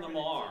Most all of them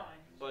permanent are,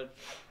 signs. but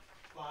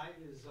 5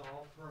 is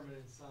all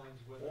permanent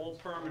signs, whether all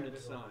it's permanent private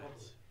or signs.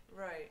 public.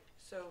 Right,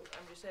 so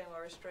I'm just saying while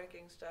we're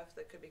striking stuff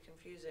that could be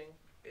confusing,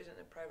 isn't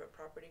the private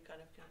property kind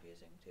of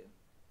confusing too?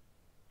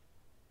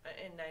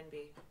 In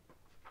 9B.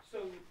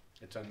 So,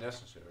 It's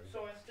unnecessary.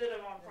 so instead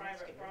of on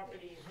private Landscape.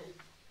 property,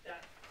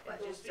 that, But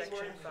those just three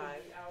section words 5.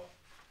 would be out.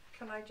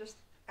 Can I just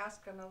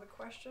ask another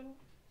question?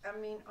 I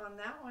mean, on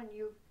that one,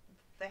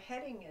 the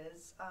heading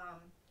is,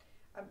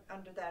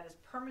 under that is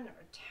permanent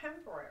or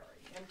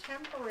temporary, and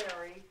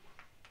temporary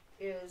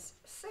is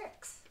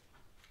 6.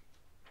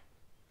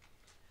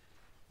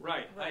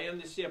 Right, I Right.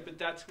 understand, but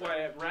that's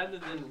why, rather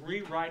than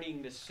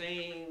rewriting the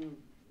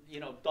same,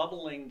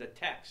 doubling the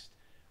text,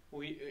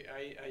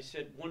 I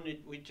said,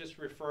 wouldn't we just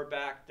refer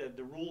back that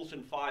the rules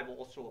in 5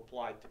 also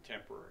apply to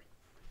temporary?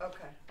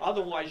 Okay.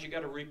 Otherwise, you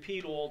gotta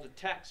repeat all the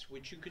text,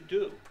 which you could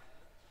do.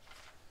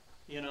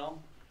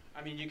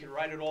 I mean, you could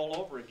write it all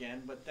over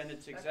again, but then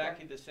it's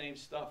exactly the same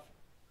stuff.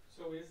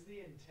 So is the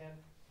intent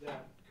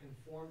that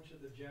conform to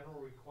the general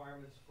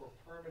requirements for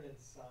permanent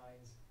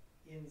signs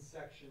in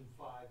section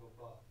 5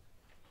 above?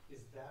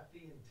 Is that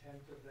the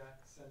intent of that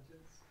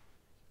sentence?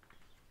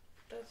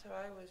 That's how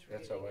I was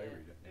reading it. That's how I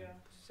read it. Yeah.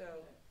 So,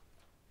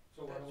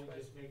 So why don't That's we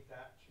right. just make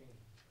that change?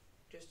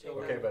 just take So-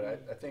 Okay, out but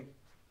I think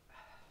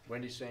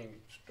Wendy's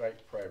saying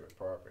strike private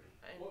property.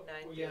 Well,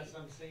 9B. yes,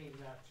 I'm saying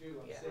that too.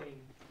 I'm Yeah.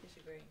 saying,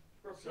 Disagree.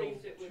 so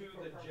Replace it with to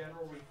for the permanent.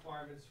 general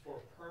requirements for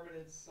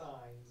permanent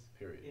signs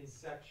Period. in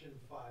section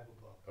 5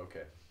 above.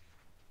 Okay.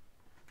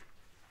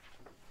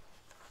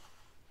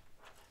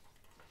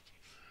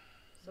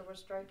 So we're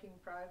striking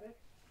private?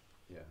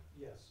 Yeah.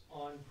 Yes,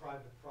 on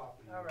private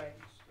property. All right.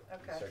 we strike.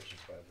 In Okay. section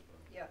 5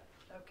 above. Yeah,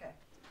 okay.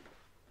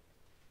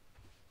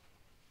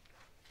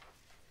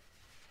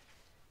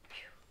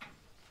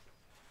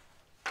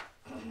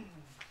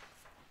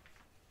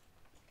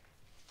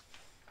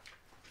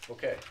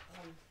 Okay.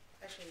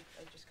 Actually,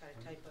 I just got a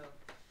typo.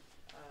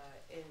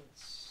 In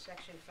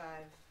section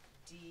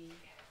 5D,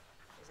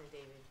 as in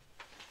David,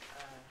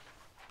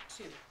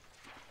 2,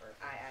 or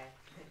I.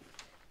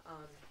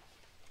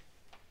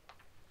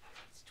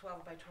 It's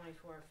 12 by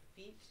 24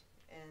 feet,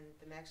 and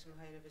the maximum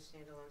height of a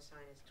standalone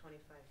sign is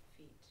 25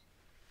 feet.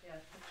 Yeah,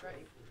 that's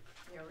right.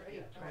 You're right.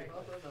 Yeah, Right.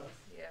 both of those.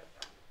 Yeah.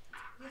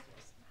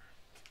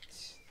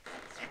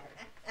 Sorry,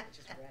 I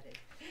just read it.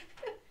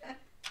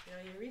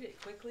 You read it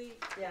quickly,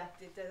 Yeah.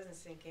 it doesn't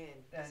sink in.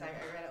 I 'Cause I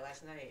know. read it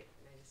last night,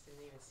 and I just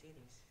didn't even see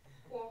these.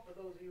 Well, for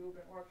those of you who've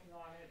been working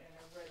on it and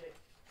have read it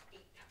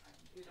 8 times,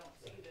 you don't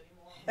see it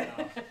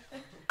anymore.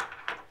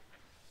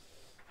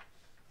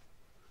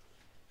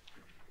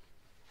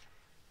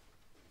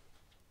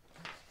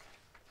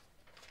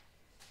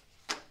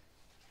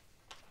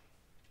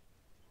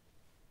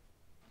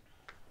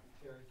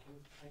 Terry,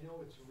 I know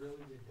it's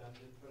really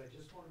redundant, but I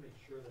just wanna make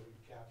sure that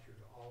we've captured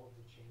all of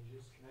the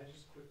changes. Can I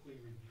just quickly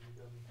review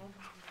them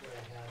that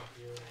I have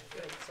here?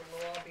 Good, so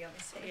we'll all be on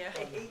the same Yeah.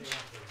 On the page.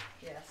 same page.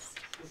 Yes.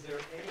 Is there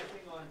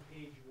anything on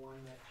page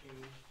 1 that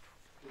changed?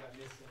 Did I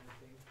miss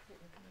anything?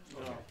 No.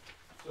 Okay.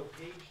 So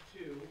page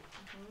 2,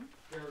 Mhm.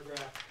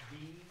 paragraph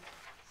B,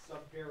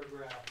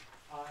 subparagraph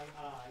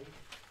II,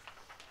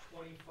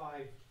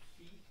 25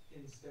 feet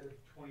instead of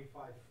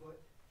 25 foot.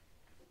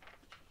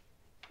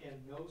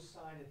 And no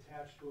sign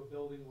attached to a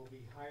building will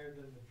be higher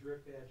than the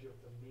drip edge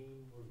of the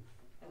main roof.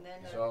 And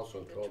then It's the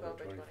also the 12 by 12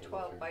 by 24.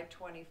 12 by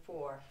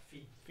 24.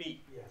 Feet,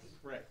 Feet, yes.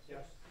 right.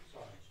 Yes,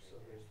 sorry, so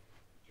there's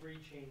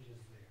 3 changes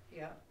there.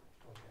 Yeah.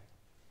 Okay.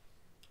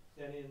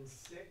 Then in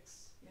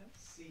 6, Yep.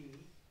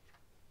 C,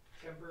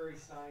 temporary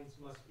signs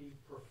must be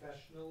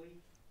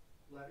professionally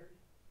lettered.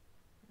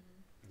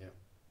 Mhm. Yep.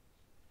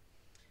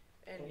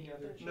 And Any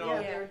other there's- No.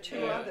 Yeah, there are two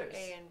Yeah. others,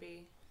 A and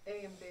B.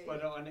 A and B.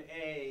 But on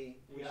A,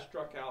 we Yeah.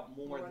 struck out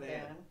more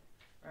than.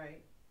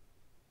 Right,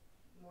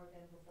 More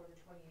than before the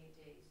 28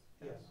 days.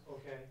 Yes,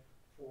 okay,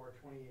 for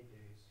 28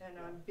 days. and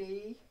on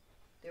B,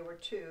 there were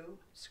two,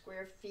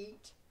 square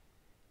feet,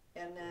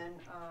 and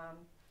then,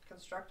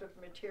 constructive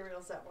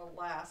materials that will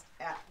last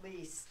at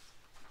least,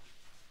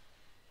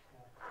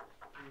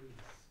 At least,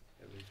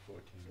 At least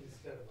 14 days.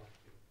 instead of up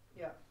to.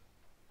 yeah,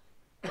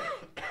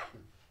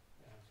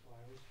 That's why I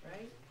was.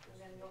 Right. And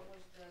then what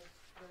was the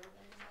third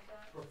name of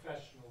that?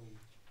 Professionally,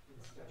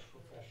 instead of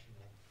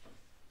professional.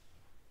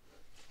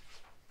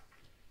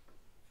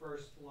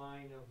 First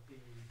line of the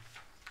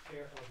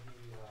pair of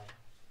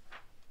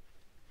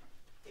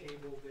the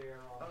table there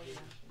Oh, on page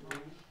yeah. 3,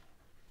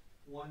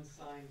 one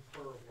sign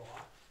per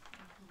lot.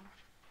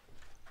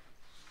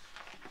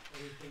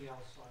 Anything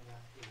else on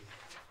that page?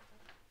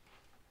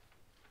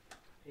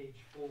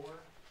 Page 4,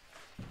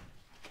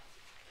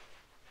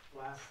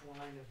 last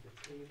line of the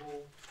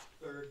table,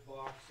 third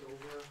box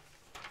over,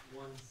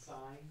 one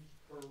sign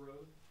per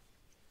road.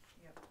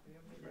 yep, we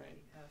omitted Right.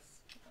 the S.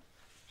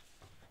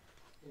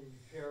 In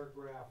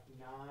paragraph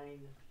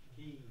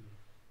 9B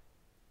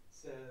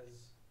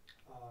says,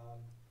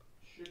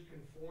 should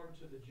conform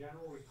to the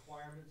general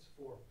requirements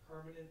for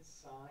permanent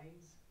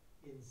signs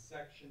in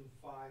section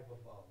 5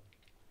 above.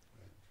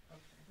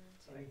 Okay,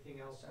 so I- Anything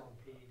else on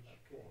page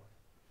 4?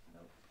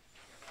 Nope.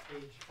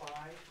 Page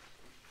 5,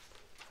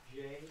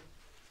 J.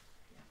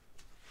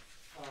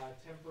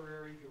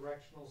 Temporary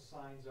directional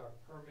signs are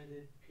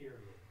permitted, period.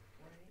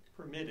 right,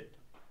 Permitted,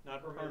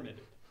 not Permitted.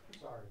 permitted,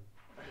 Sorry.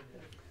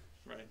 Permitted.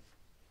 right,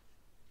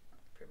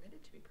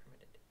 Permitted to be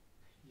permitted.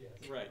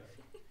 Yes. right,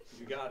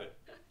 you got it.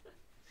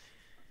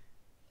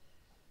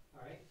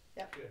 All right?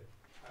 Yep. Good,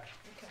 all right.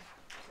 okay,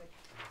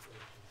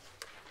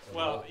 And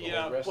Well, the whole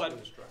yeah, rest of but,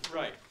 it is struck.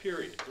 right,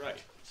 period,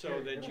 right,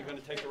 so then you're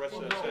gonna take the rest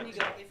of Well, that no, sentence.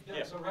 got- if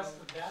Yeah. the rest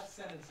of that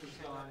sentence is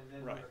gone, and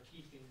then Right. we're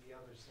keeping the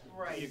other sentence.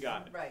 Right. You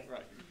got it, right.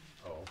 right.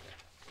 Oh, okay.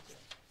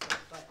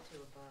 But to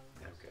above.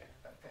 Okay.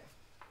 Okay.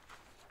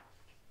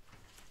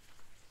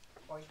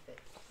 Point it.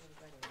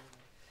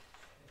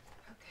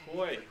 Okay.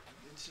 Boy,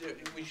 it's,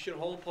 we should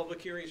hold public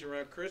hearings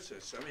around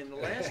Christmas. I mean, the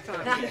last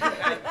time we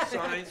had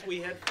signs, we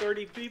had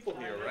 30 people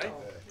here, right? I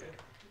know. Yeah. It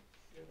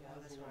Yeah,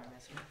 was that's a what lot. I'm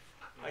messing with.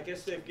 I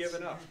guess they've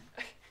given up.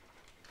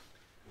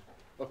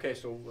 Okay,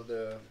 so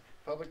the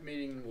public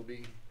meeting will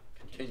be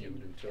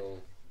continued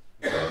until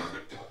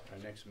our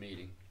next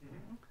meeting.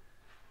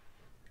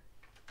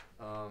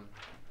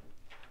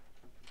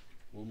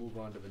 We'll move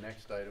on to the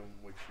next item,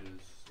 which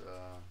is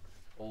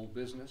old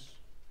business.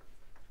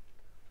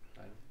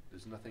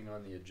 There's nothing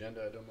on the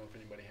agenda. I don't know if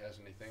anybody has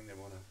anything they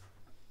want to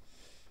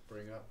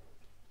bring up.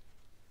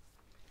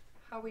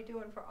 How we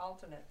doing for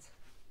alternates?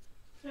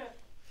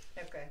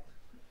 Okay,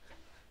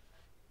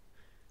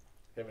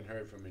 Haven't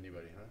heard from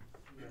anybody, huh?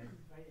 No,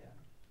 not yet.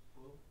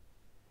 Well,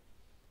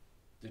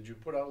 Did you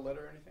put out a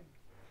letter or anything?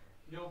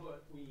 no,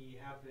 but we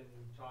have been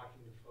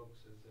talking to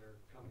folks as they're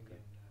coming Okay.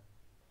 in, that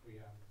we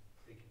have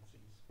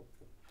vacancies.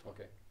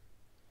 Okay.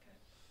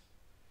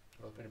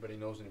 Well, if anybody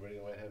knows anybody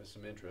that might have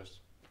some interest,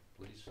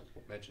 please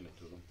mention it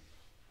to them.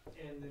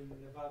 And in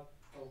about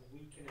a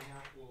week and a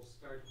half, we'll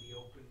start the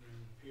open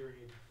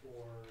period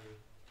for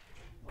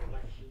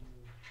election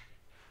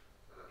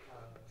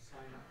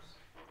signups.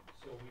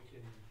 So we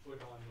can put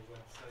on the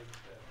website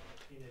that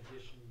in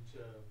addition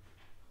to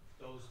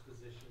those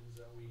positions,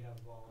 that we have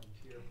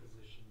volunteer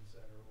positions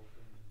that are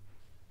open.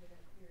 For that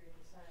period,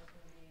 the sign is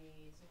gonna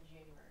be, it's in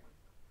January.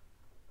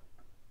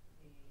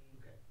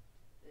 Okay,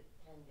 The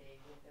 10-day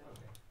window.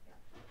 okay. Yeah.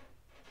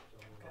 So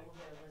We'll we'll,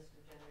 get a list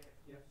of generated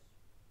Yep.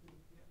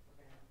 who's we're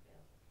gonna have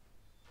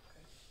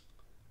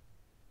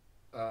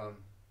available.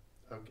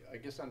 Okay, I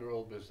guess under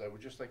old business, I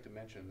would just like to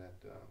mention that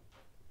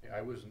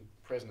I wasn't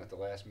present at the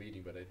last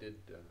meeting, but I did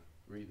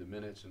read the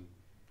minutes and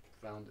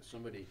found that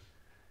somebody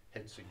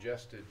had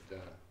suggested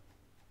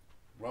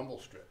rumble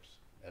strips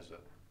as a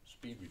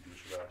speed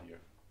reducer out here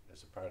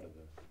as a part of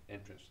the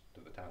entrance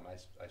to the town.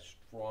 I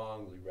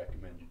strongly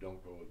recommend you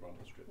don't go with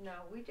rumble strips. no,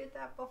 we did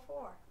that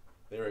before.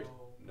 They're,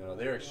 No, no,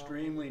 they're no.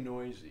 extremely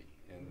noisy,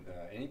 and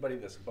anybody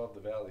that's above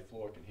the valley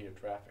floor can hear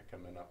traffic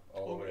coming up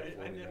all the Oh, way up I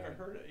 49. never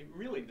heard it.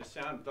 Really, the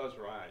sound does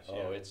rise,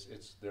 yeah. Oh,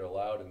 they're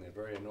loud and they're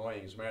very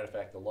annoying. As a matter of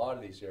fact, a lot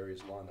of these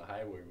areas along the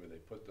highway where they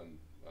put them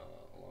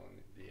along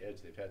the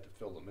edge, they've had to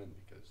fill them in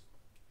because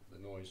the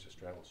noise just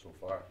travels so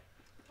far.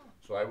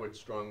 So I would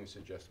strongly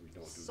suggest we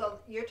don't do So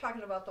that. you're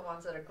talking about the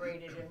ones that are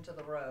graded into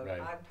the road.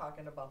 Right. I'm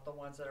talking about the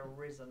ones that are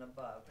risen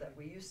above, that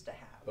we used to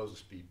have. Those are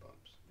speed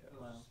bumps. those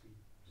Wow. will speak.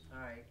 All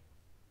right.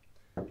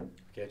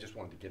 Okay, I just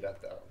wanted to get that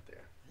out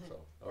there. So,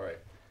 all right.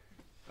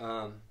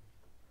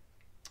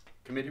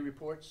 Committee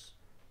reports?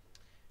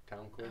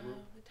 Town core group?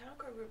 The town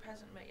core group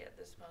hasn't met yet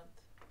this month.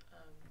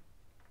 We're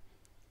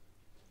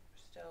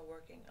still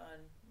working on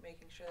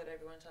making sure that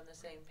everyone's on the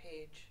same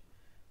page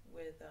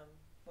with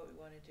what we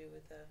want to do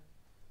with the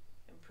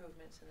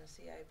improvements in the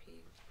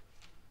CIP.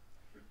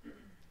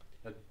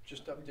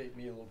 Just update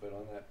me a little bit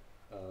on that,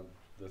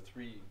 the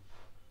 3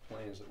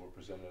 plans that were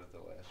presented at the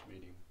last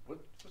meeting.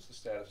 What's the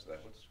status of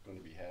that? What's going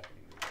to be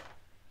happening with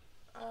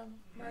that?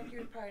 Mark,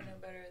 you probably know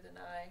better than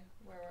I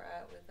where we're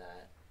at with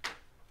that.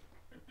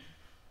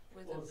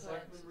 With Well, the the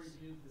selectmen plans.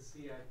 reviewed the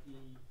CIP,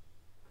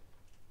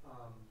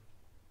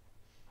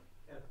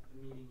 at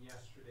the meeting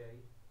yesterday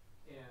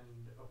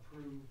and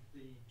approved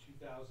the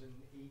 2018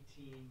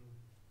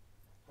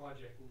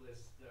 project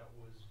list that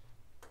was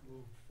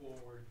moved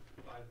forward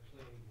by the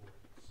planning board.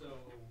 So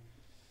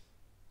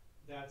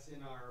that's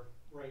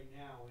right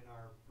now in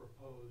our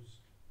proposed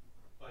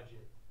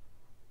budget,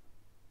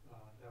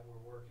 that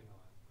we're working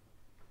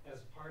on. As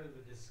part of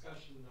the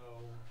discussion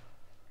though,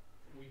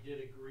 we did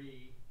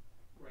agree,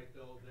 right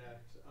Bill,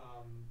 that,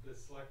 the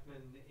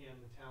selectmen and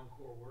the town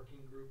core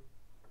working group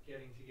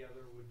getting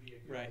together would be a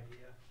good Right.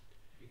 idea.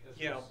 Because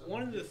Yeah, there's some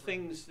one of the different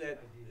things that,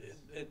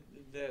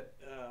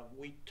 ideas.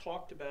 we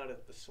talked about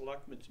at the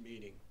selectmen's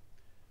meeting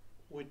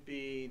would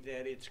be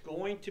that it's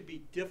going to be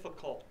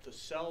difficult to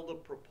sell the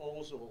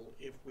proposal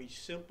if we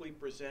simply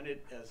present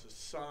it as a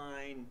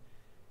sign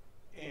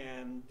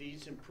and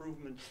these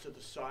improvements to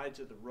the sides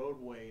of the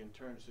roadway in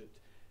terms of,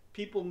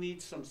 people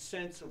need some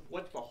sense of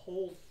what the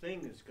whole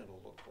thing is gonna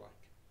look like.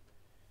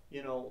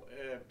 You know,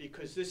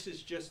 because this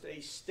is just a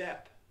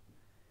step.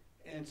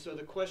 And so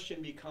the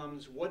question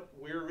becomes, where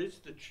is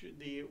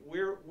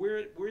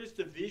where's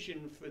the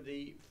vision for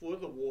the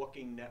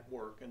walking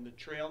network and the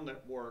trail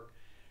network?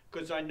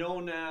 Because I know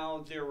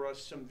now there are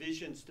some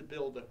visions to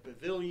build a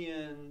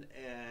pavilion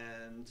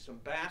and some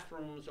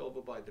bathrooms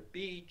over by the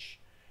beach.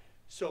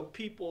 So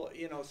people,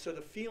 you know, so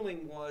the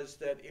feeling was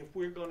that if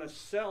we're gonna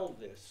sell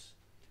this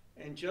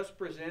and just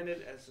present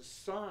it as a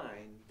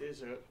sign,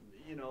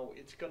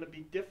 it's gonna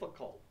be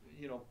difficult.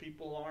 You know,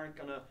 people aren't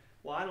gonna,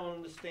 well, I don't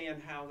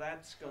understand how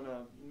that's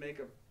gonna make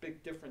a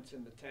big difference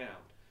in the town.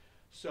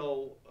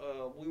 So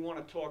we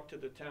want to talk to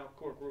the town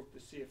core group to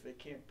see if they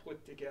can't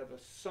put together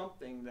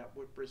something that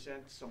would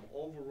present some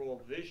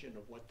overall vision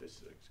of what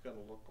this is going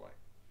to look like.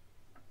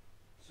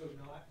 So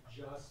not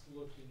just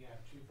looking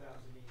at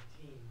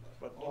 2018,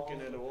 But all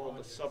looking at the all the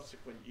projects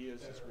subsequent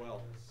years that as are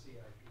well. in the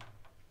CIP.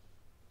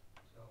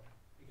 So,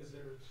 because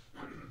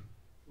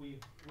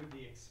with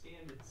the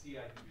expanded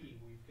CIP,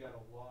 we've got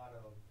a lot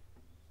of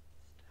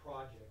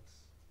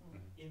projects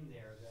in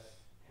there that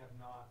have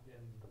not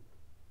been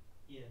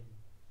in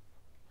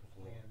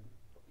the plan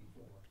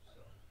before,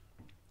 so.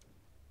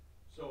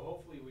 So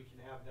hopefully we can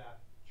have that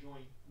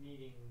joint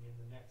meeting in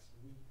the next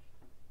week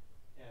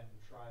and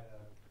try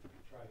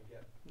to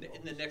get.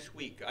 In the next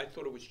week, I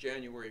thought it was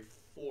January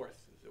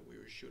 4th that we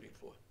were shooting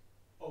for.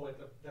 Oh,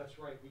 that's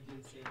right, we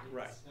did change it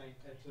Right.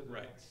 to the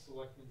Right. next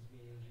selectmen's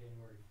meeting,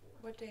 January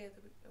 4th. What day of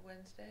the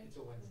Wednesday? It's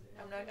a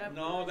Wednesday.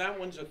 No, that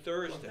one's a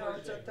Thursday. No,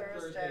 it's a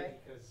Thursday.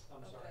 Because,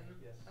 I'm sorry, Okay.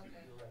 yes, Okay.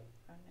 you're right,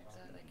 Our next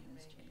That I meeting can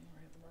is make.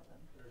 January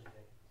 11th.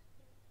 Thursday.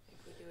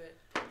 If we do it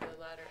the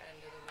latter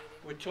end of the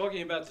meeting. We're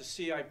talking about the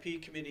CIP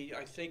committee.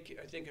 I think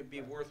it'd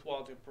be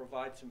worthwhile to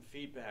provide some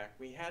feedback.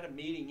 We had a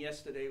meeting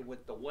yesterday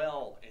with the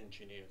well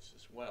engineers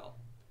as well.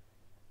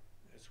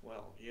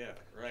 Yeah,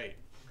 right.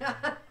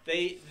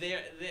 They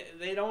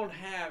don't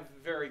have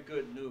very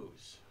good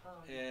news.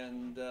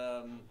 And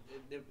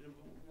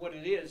what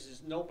it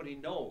is nobody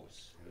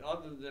knows,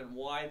 other than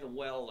why the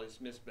well is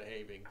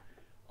misbehaving,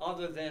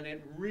 other than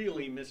it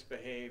really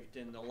misbehaved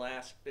in the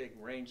last big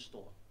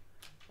rainstorm.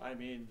 I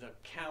mean, the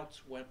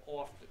counts went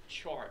off the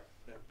chart,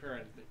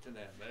 apparently, to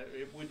them.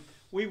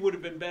 We would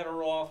have been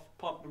better off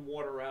pumping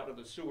water out of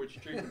the sewage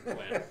treatment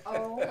plant.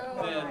 Oh,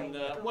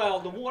 Then, well,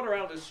 the water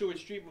out of the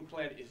sewage treatment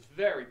plant is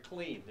very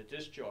clean, the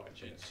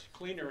discharge. It's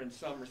cleaner in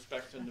some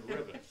respects than the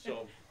river,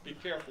 so be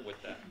careful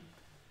with that.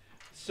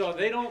 So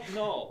they don't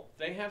know.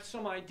 They have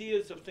some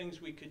ideas of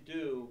things we could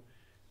do,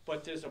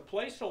 but there's a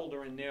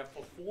placeholder in there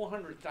for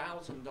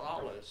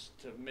 $400,000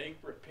 to make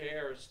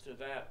repairs to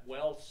that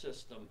well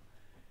system.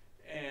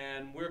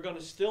 And we're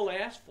gonna still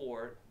ask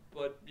for it,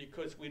 but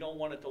because we don't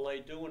wanna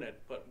delay doing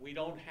it, but we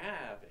don't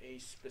have a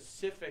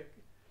specific,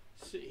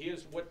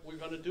 here's what we're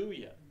gonna do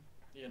yet,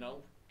 you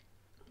know?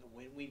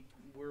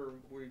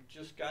 We're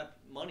just got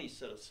money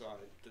set aside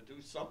to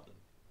do something.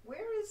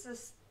 where is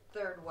this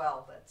third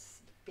well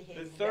that's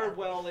behaving The third badly?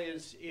 well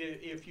is,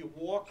 if you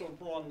walk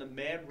over on the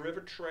Mad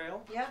River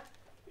Trail, Yeah,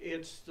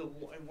 it's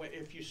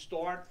if you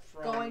start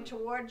from. going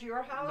towards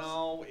your house?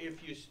 No,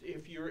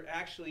 if you're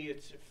actually,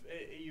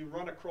 you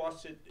run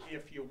across it,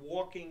 if you're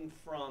walking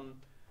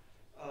from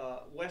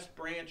West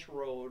Branch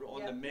Road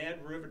on the Yep.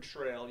 Mad River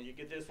Trail,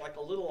 there's like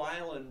a little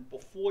island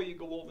before you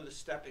go over the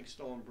stepping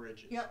stone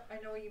bridges. Yep,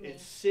 I know what you mean.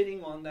 It's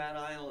sitting on that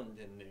island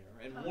in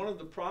there, and Huh. one of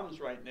the problems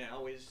right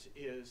now is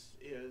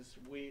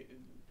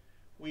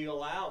we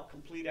allow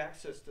complete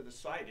access to the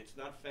site. It's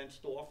not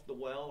fenced off the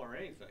well or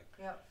anything.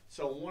 Yep,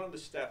 So one of the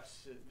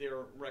steps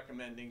they're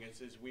recommending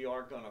is we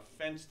are gonna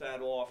fence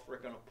that off. We're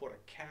gonna put a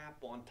cap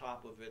on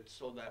top of it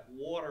so that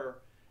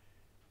water,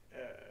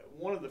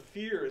 one of the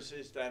fears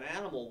is that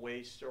animal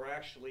wastes are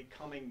actually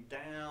coming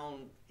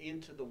down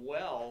into the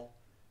well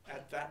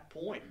at that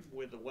point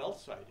where the well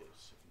site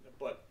is.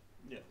 But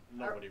yeah,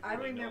 nobody I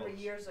really remember knows.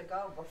 years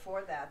ago,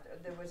 before that,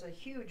 there was a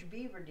huge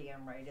beaver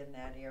dam right in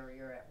that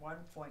area at one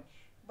point.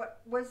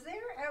 But was there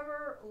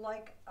ever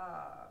like,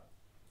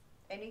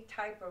 any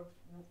type of,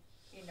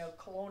 you know,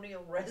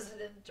 colonial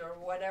resident or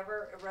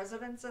whatever,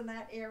 residents in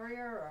that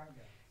area, or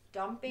Yeah.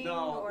 dumping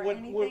No, or what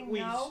anything, we,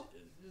 no?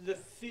 the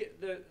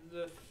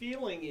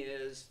feeling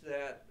is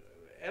that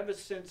ever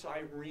since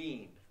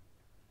Irene,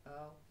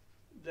 Oh,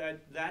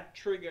 that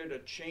triggered a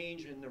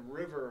change in the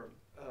river,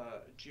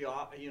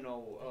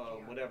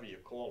 whatever you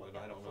call it,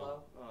 I don't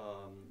know.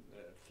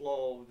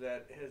 Flow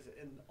that has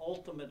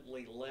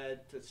ultimately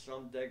led to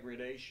some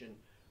degradation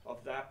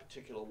of that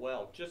particular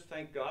well. Just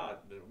thank God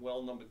that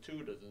well number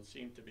 2 doesn't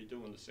seem to be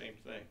doing the same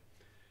thing.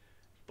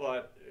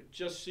 But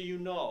just so you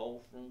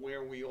know, from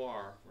where we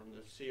are, from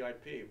the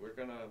CIP, we're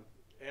gonna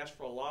ask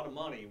for a lot of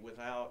money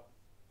without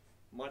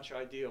much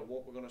idea of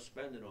what we're gonna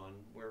spend it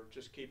on. We're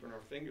just keeping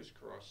our fingers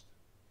crossed.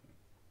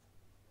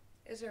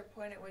 Is there a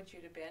point at which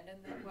you'd abandon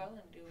that well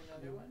and do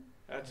another one?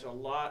 That's a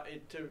lot,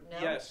 No?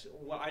 yes,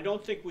 well, I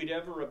don't think we'd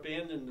ever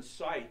abandon the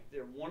site.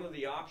 One of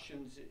the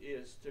options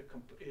is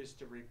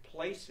to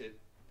replace it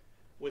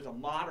with a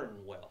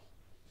modern well.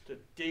 To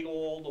dig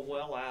all the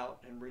well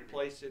out and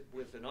replace it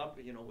with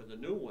with a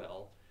new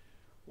well,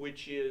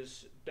 which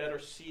is better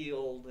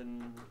sealed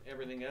and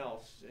everything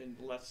else and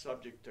less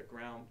subject to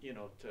ground,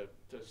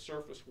 to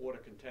surface water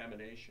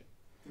contamination.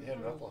 They had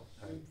an awful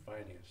time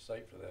finding a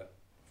site for that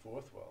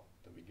 4th well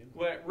to begin with.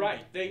 Well,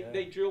 right, they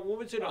Yeah. drilled, what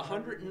was it,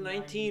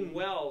 119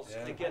 wells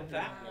Yeah. to get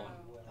that Wow. one.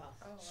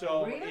 Oh, wow.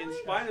 So, in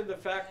Really? spite of the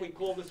fact we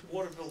call this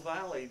Waterville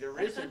Valley, there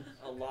isn't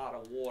a lot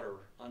of water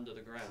under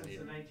the ground Since here.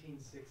 the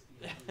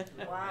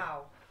 1960s.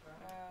 wow.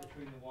 Wow.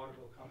 Between the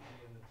Waterville Company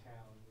and the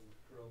town,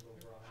 we've drilled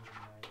over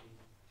 190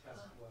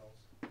 test wells.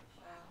 Wow.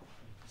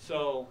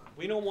 So,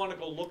 we don't wanna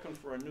go looking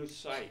for a new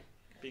site,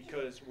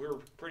 because we're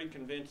pretty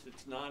convinced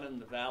it's not in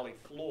the valley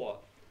floor.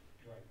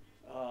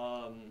 Right.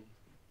 Um,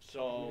 We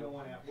don't so,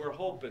 wanna have to we're pump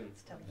hoping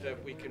it.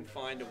 that we can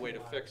find a way to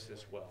fix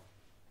this well.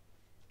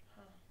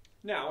 Huh.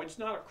 Now, it's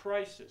not a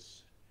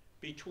crisis.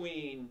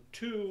 Between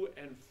 2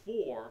 and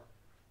 4,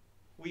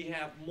 we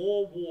have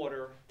more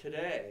water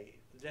today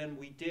than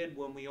we did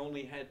when we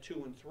only had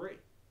 2 and 3.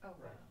 Oh, wow.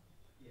 Right.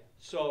 Yeah.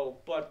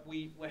 So, but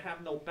we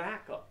have no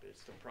backup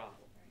is the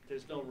problem.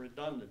 There's no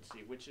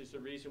redundancy, which is the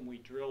reason we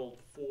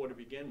drilled 4 to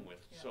begin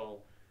with. Yeah.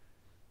 So,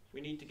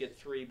 we need to get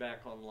 3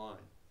 back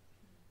online.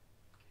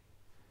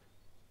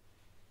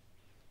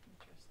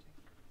 Interesting.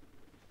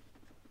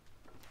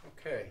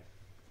 Okay.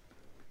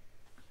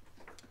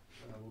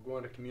 We'll go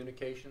on to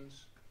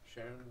communications.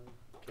 Sharon,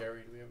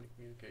 Carrie, do we have any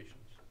communications?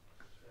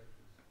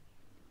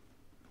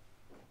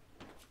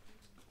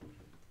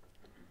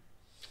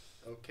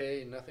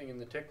 Okay, nothing in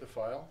the tickler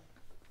file.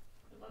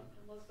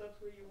 Unless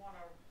that's where you wanna,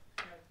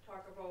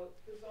 talk about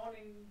the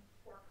zoning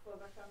work for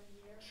the coming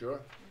year. Sure.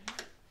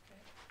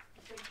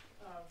 I think,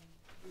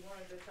 we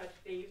wanted to touch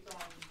base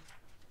on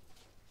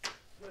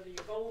whether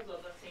your goals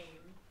are the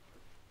same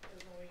as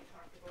when we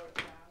talked about it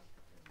last.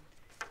 And,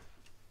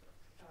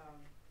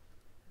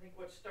 I think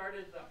what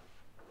started the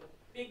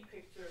big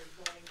picture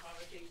zoning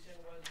conversation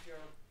was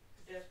your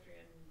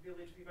pedestrian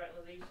village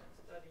revitalization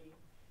study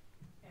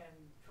and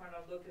trying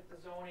to look at the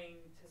zoning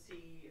to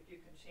see if you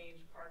can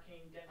change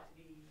parking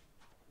density,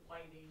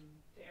 lighting,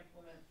 to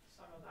implement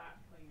some of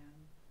that plan.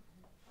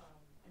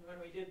 And when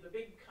we did the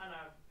big kind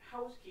of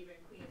housekeeping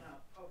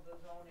cleanup of the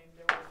zoning,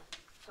 there were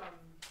some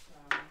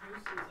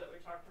uses that we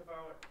talked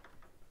about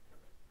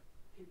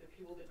that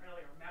people didn't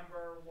really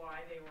remember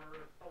why they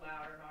were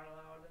allowed or not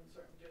allowed in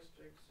certain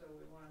districts, so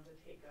we wanted to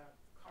take a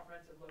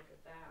comprehensive look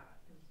at that.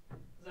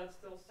 Does that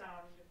still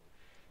sound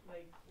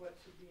like what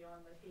should be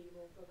on the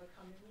table for the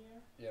coming year?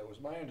 Yeah, it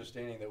was my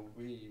understanding that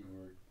we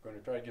were going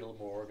to try to get a little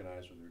more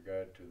organized with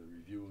regard to the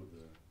review of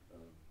the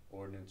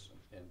ordinance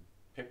and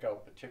pick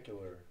out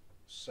particular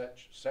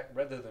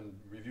rather than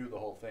review the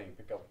whole thing,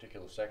 pick out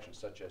particular sections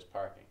such as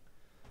parking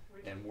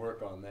Which and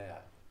work on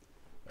that.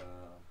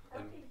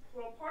 And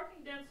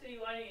parking density,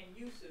 lighting, and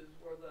uses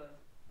were the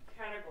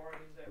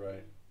categories that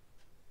Right.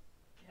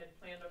 we had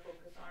planned to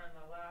focus on in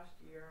the last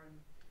year, and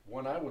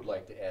one I would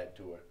like to add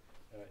to it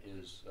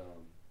is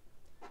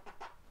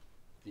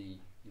the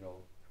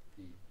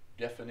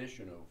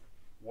definition of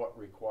what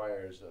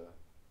requires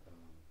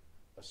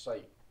a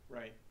site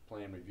Right.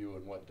 plan review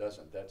and what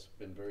doesn't. That's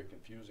been very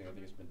confusing. I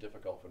think it's been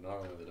difficult for not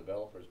only the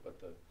developers, but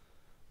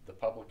the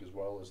public as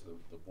well as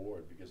the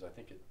board, because I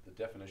think the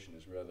definition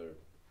is rather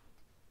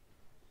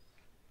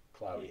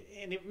cloudy.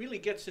 And it really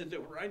gets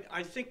into,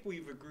 I think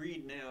we've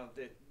agreed now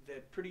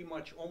that pretty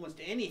much almost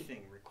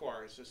anything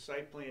requires a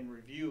site plan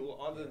review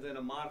other than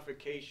a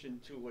modification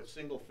to a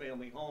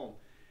single-family home.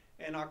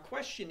 And our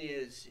question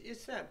is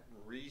that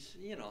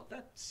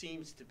that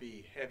seems to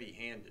be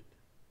heavy-handed.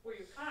 well,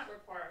 you can't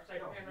require a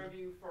site No. plan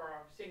review for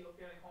a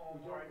single-family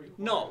home We or a don't duplex.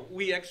 No,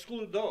 we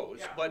exclude those,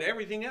 Yeah. but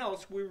everything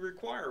else we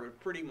require it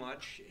pretty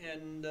much.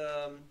 And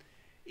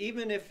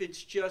even if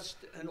it's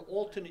just an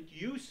alternate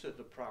use of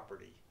the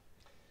property,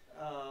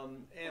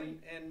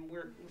 and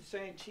we're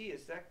saying, gee,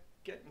 is that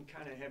getting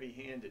kinda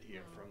heavy-handed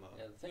here from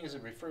Yeah, a, the thing is,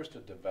 it refers to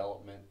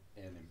development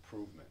and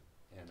improvement,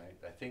 and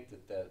I think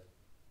that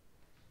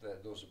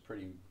those are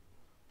pretty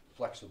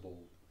flexible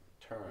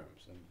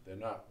terms, and they're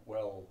not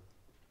well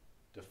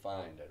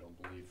defined, I don't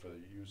believe, for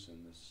use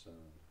in this,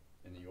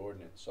 in the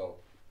ordinance, so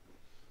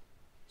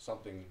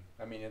something,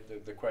 I mean,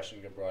 if the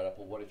question got brought up,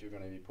 well, what if you're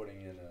gonna be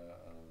putting in a,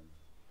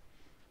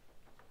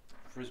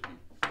 Frisbee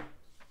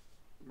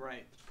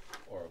right,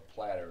 or a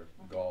platter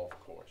golf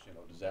course, you know,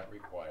 does that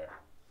require,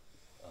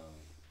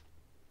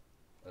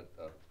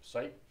 a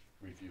site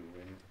review?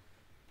 And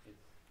it,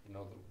 you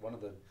know, one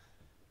of the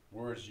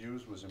words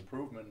used was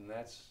improvement, and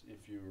that's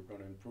if you were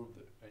gonna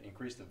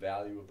increase the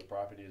value of the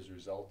property as a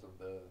result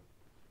of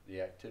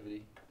the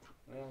activity.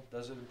 Well,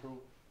 does it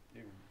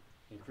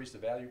increase the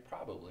value?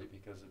 Probably,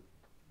 because it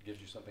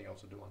gives you something else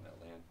to do on that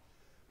land.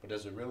 But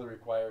does it really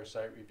require a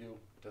site review?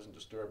 It doesn't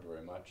disturb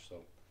very much, so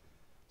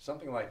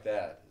something like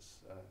that is,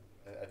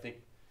 I think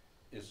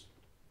it's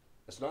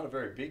not a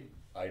very big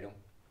item,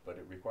 but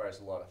it requires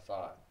a lot of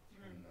thought.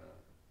 And,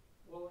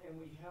 Well, and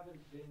we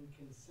haven't been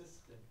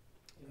consistent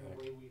in the Right.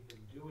 way we've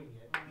been doing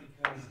it,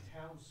 because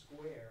Town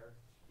Square,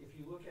 if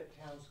you look at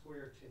Town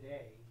Square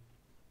today,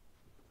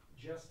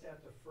 just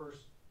at the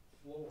first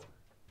floor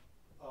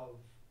of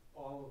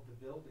all of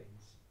the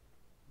buildings,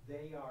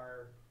 they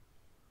are,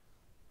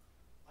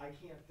 I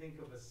can't think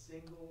of a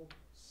single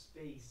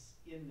space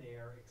in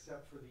there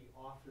except for the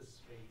office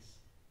space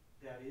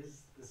that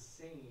is the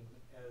same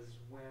as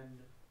when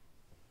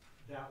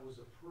that was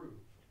approved.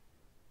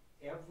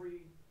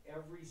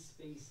 Every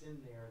space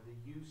in there,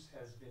 the use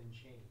has been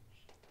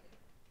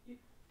changed.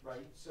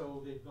 Right,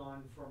 so they've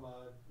gone from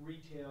a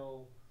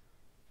retail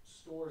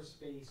store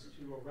space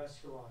to a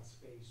restaurant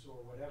space or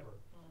whatever.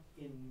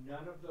 In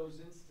none of those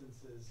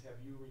instances have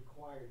you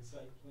required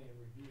site plan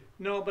review.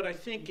 no, but I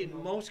think Even in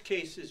though- most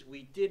cases,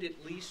 we did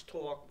at least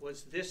talk,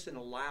 was this an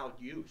allowed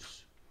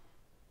use?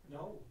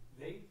 No,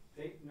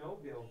 no,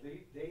 Bill,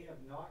 they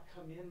have not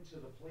come into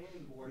the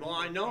planning board No,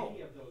 I with know.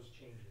 any of those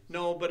changes.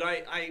 No, but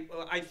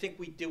I think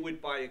we do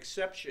it by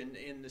exception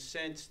in the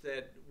sense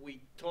that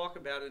we talk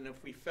about it, and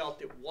if we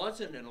felt it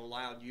wasn't an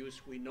allowed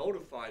use, we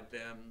notified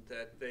them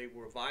that they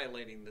were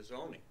violating the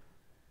zoning.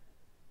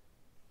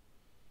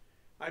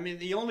 I mean,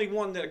 the only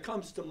one that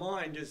comes to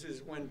mind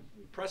is when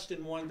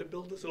Preston wanted to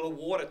build this little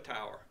water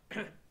tower.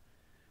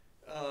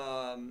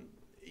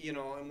 You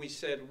know, and we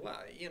said, well,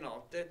 you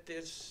know, that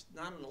there's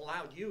not an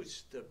allowed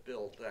use to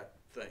build that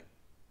thing.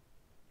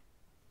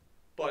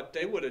 But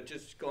they would have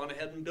just gone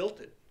ahead and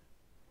built it.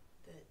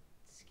 The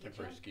ski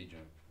temporary jump? ski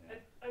jump. I, Yeah.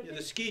 I Yeah, the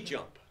think, ski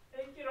jump. I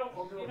think you don't,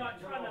 Oh, no, you're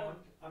not no, trying to,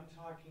 I'm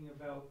talking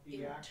about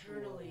the actual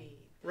Internally.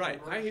 Right,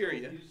 I hear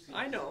you. commercial uses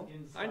I know, I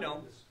inside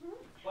know. this.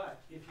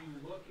 But if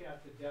you look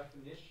at the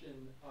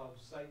definition of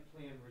site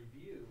plan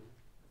review,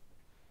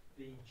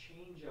 the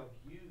change of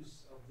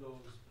use of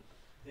those,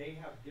 they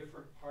have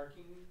different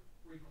parking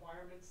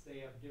requirements, they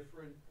have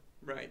different,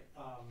 Right.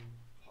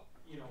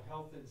 you know,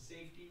 health and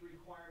safety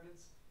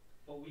requirements,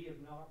 but we have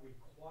not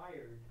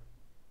required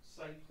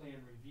site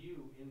plan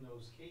review in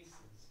those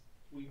cases.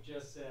 We've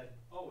just said,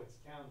 oh, it's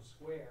town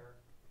square,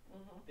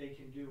 they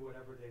can do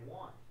whatever they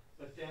want.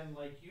 But then,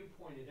 like you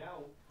pointed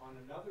out, on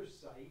another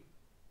site,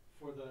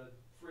 for the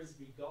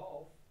Frisbee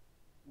golf,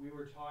 we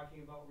were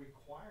talking about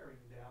requiring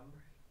them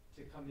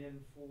to come in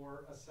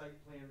for a site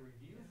plan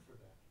review for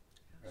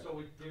that.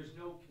 So there's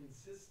no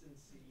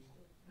consistency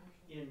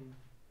in,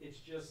 it's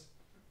just,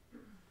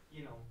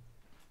 you know,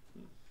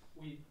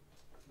 we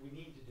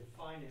need to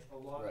define it a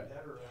lot Right.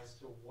 better as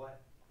to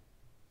what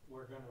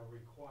we're gonna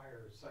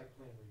require site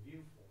plan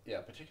review for.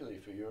 Yeah, particularly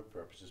for your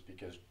purposes,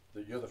 because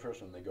you're the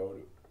first one they go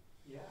to,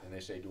 Yeah. and they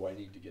say, do I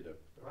need to get a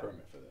Right.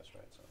 permit for this,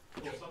 right, so.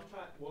 Well,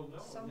 sometimes, well, no, and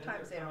then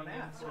Sometimes they're they don't coming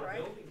in ask, for a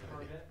right? building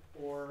permit,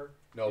 or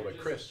No, they're but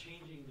just Chris,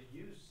 changing the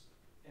use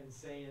and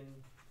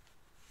saying,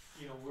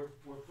 you know,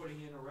 we're putting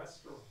in a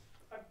restaurant.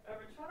 I've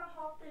been trying to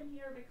hop in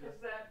here because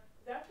that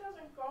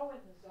doesn't go in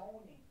the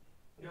zoning.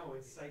 No,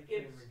 it's site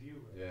plan It's-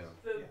 review. yeah,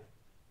 The, Yeah.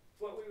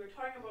 what we were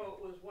talking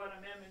about was what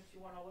amendments you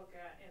wanna look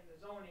at in the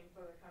zoning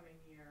for the coming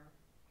year.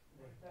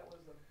 Right. That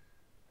was the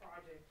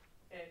project,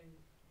 and,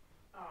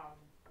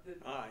 the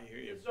Ah, I hear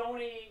the you.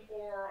 zoning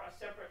or a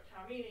separate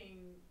town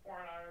meeting or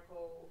an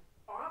article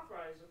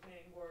authorize the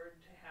planning board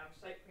to have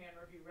site plan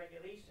review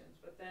regulations,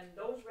 but then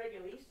those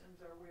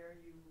regulations are where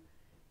you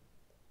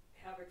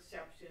have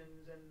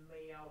exceptions and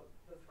lay out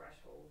the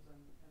thresholds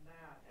and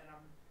that, and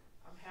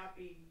I'm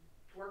happy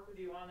to work with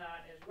you on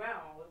that as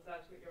well, if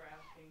that's what you're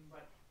asking,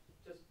 but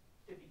just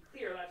to be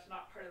clear, that's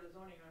not part of the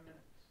zoning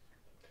amendments.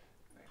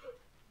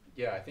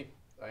 yeah, I think,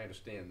 I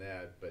understand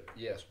that, but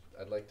yes,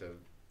 I'd like to,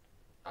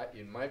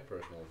 in my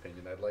personal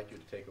opinion, I'd like you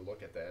to take a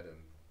look at that and,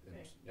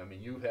 I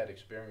mean, you've had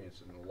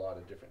experience in a lot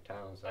of different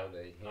towns, how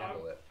they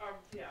handle it.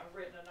 Yeah, I've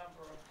written a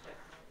number of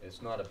sections.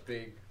 It's not a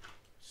big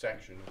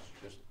section,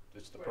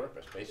 it's the Right.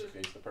 purpose, basically,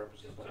 it's the purpose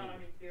of Just the trying to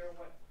planning. be clear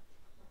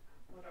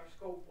what our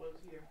scope was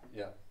here.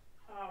 Yeah,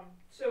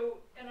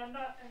 So, and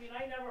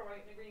I never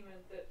write an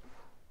agreement that's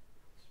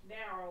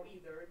narrow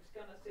either, it's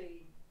gonna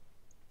say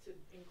to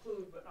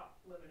include but not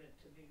limited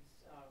to these,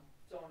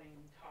 zoning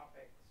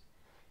topics.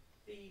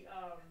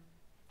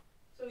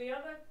 So the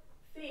other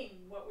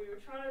thing, what we were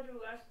trying to do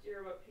last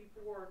year, but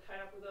people were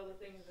tied up with other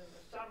things in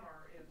the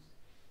summer, is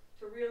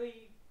to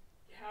really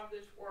have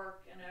this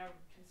work and have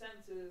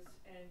consensus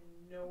and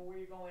know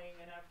where you're going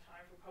and have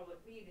time for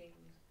public meetings.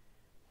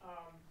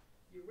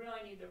 You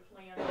really need to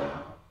plan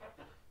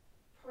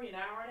probably an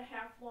hour and a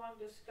half long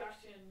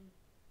discussion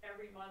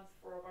every month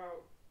for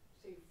about,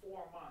 say,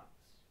 4 months,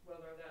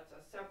 whether that's a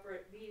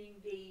separate meeting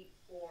date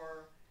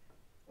or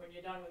when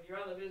you're done with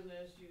your other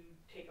business, you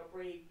take a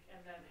break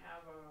and then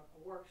have a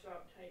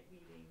workshop type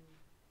meeting.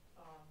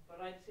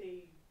 But I'd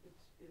say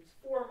it's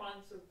 4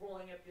 months of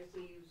rolling up your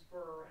sleeves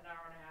for an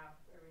hour and a half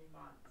every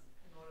month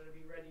in order to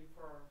be ready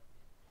for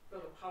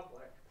the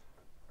public.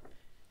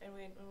 And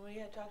when we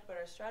had talked about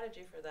our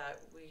strategy for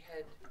that, we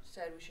had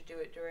said we should do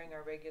it during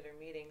our regular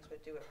meetings,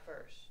 but do it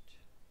first.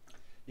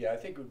 Yeah, I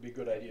think it would be a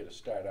good idea to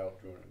start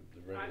out during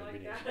the I regular like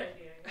meetings. that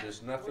idea. Yeah.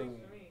 There's Works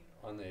nothing for me.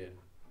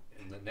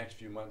 in the next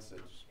few months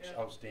that's Yeah.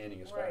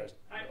 outstanding as far Right. as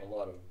a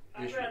lot of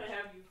I'd issues. rather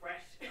have you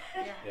fresh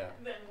Yeah.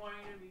 than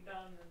wanting to be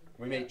done. And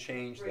We may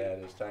change great. that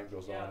as time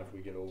goes on Yeah. if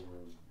we get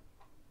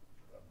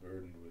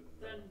burdened with.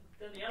 Then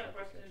the other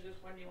question is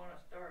just when do you want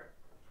to start?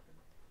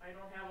 I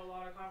don't have a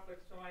lot of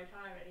conflicts for my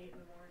time at 8 in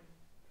the morning.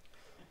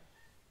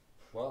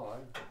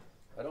 Well,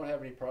 I don't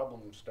have any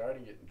problem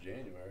starting it in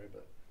January,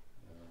 but.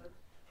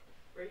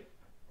 Great,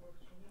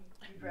 works for me.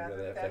 You'd You'd rather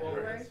rather have February? Well,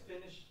 February? let's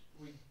finish,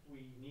 we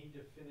need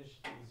to finish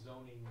the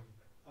zoning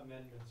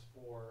amendments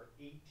for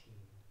 18.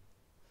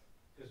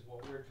 Cause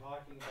what we're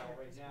talking about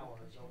right now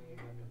are zoning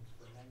amendments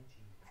for 19.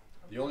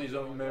 The only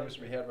zoning amendments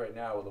we have right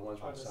now are the ones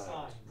Are with the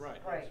signs. signs.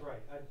 Right. That's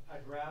right.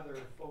 I'd rather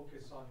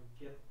focus on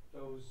get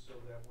those so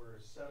that we're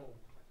settled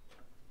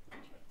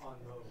on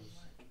those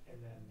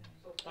and then.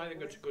 So I think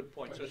that's a good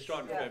point, so But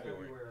start in Yeah.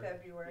 February.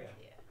 February.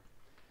 Yeah.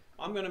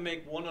 I'm gonna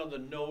make one other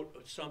note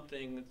of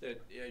something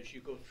that, as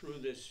you go through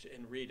this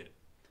and read it.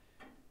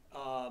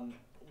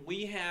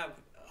 We have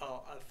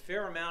a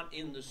fair amount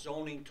in the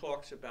zoning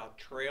talks about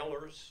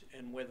trailers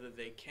and whether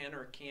they can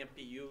or can't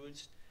be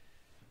used.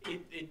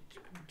 It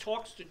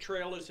talks to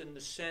trailers in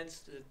the sense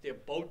that they're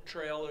boat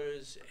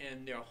trailers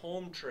and they're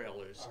home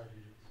trailers.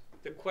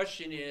 RVs. The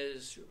question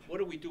is, what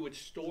do we do with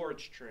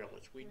storage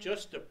trailers? We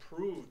just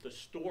approved the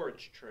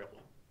storage trailer.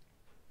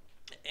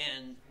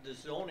 And the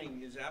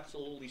zoning is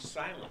absolutely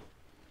silent.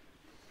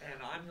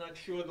 And I'm not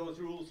sure those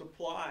rules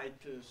apply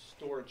to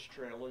storage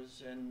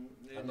trailers and.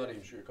 I'm not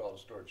even sure you call it a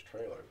storage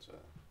trailer, it's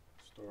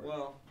a storage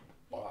Well,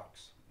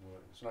 box.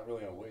 It's not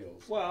really on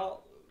wheels.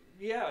 well,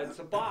 yeah, it's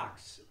a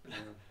box. Yeah.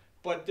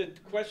 But the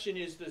question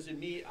is, does it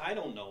meet, I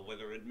don't know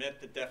whether it met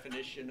the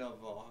definition of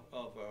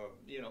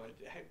you know,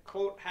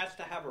 quote, has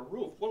to have a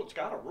roof. Well, it's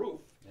got a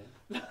roof.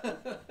 Yeah.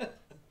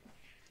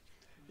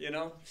 You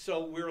know,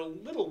 so we're a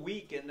little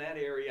weak in that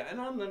area,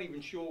 and I'm not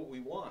even sure what we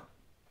want.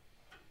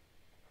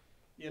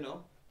 You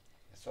know,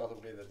 I saw the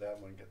way that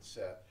one gets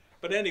set.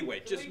 but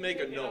anyway, So just we make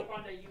a can take it note. up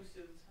under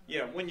uses.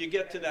 Yeah, when you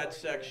get to that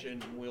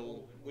section,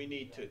 we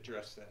need to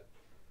address that.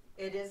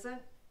 It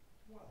isn't?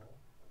 Well,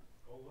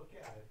 go look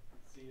at it,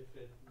 see if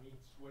it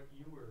meets what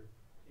you were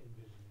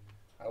envisioning.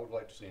 I would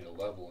like to see it a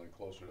level and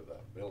closer to the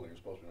building. It's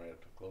supposed to be right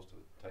up close to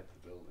the type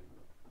of the building.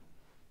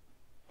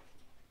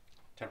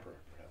 Temporary,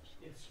 perhaps.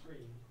 It's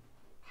screened.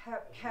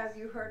 Have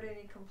you heard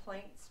any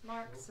complaints,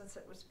 Mark, Nope. since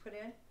it was put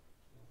in?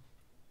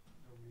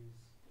 Nobody's,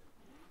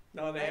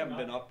 No, they haven't Not-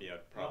 been up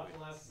yet, probably.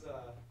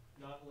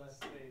 not unless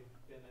they've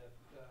been at,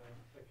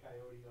 the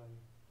Coyote on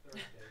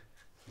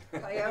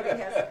Thursday. Coyote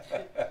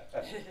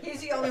hasn't.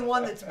 He's the only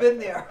one that's been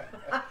there.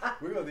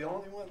 We were the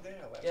only one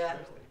there last Yeah.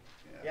 Thursday.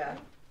 Yeah.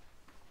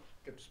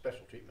 Good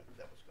special treatment,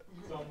 that was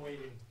good. So I'm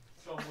waiting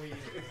until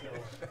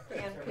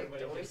Handpicked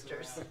everybody gets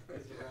oysters. is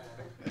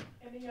around.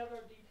 Any other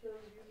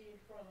details you need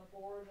from the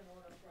board in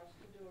order for us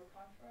to do a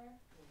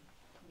contract?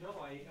 No,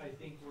 I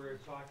think we're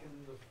talking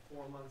the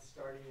 4 months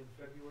starting in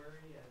February,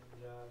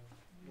 and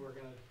we're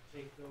gonna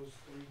take those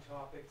 3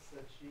 topics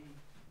that she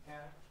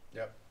had.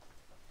 Yep.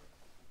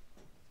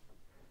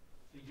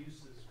 The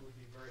uses would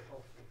be very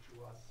helpful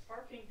to us.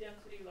 Parking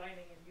density,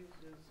 lighting, and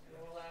uses, and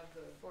we'll have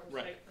the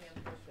Right. site plan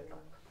for sure.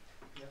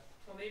 Yep.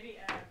 So maybe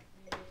add,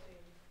 maybe say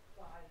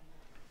 5,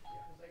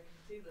 because I can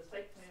see the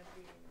site plan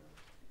being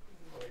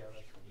Oh, yeah,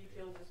 that's gonna be-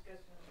 detailed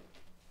discussion.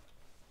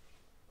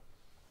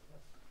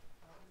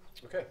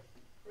 Okay,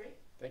 Great,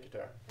 thank you,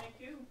 Tara. thank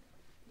you.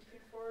 Looking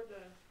forward to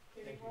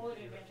getting Thank you rolling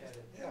for your again.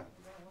 attendance.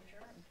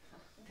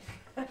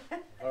 Yeah.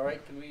 All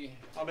right, can we,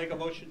 I'll make a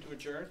motion to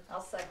adjourn.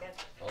 I'll second.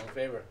 all in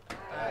favor?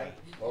 Aye.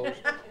 Opposed?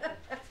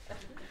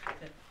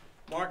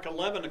 Mark,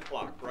 11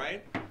 o'clock,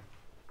 right?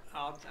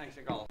 I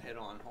think I'll head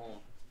on home.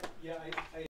 Yeah, I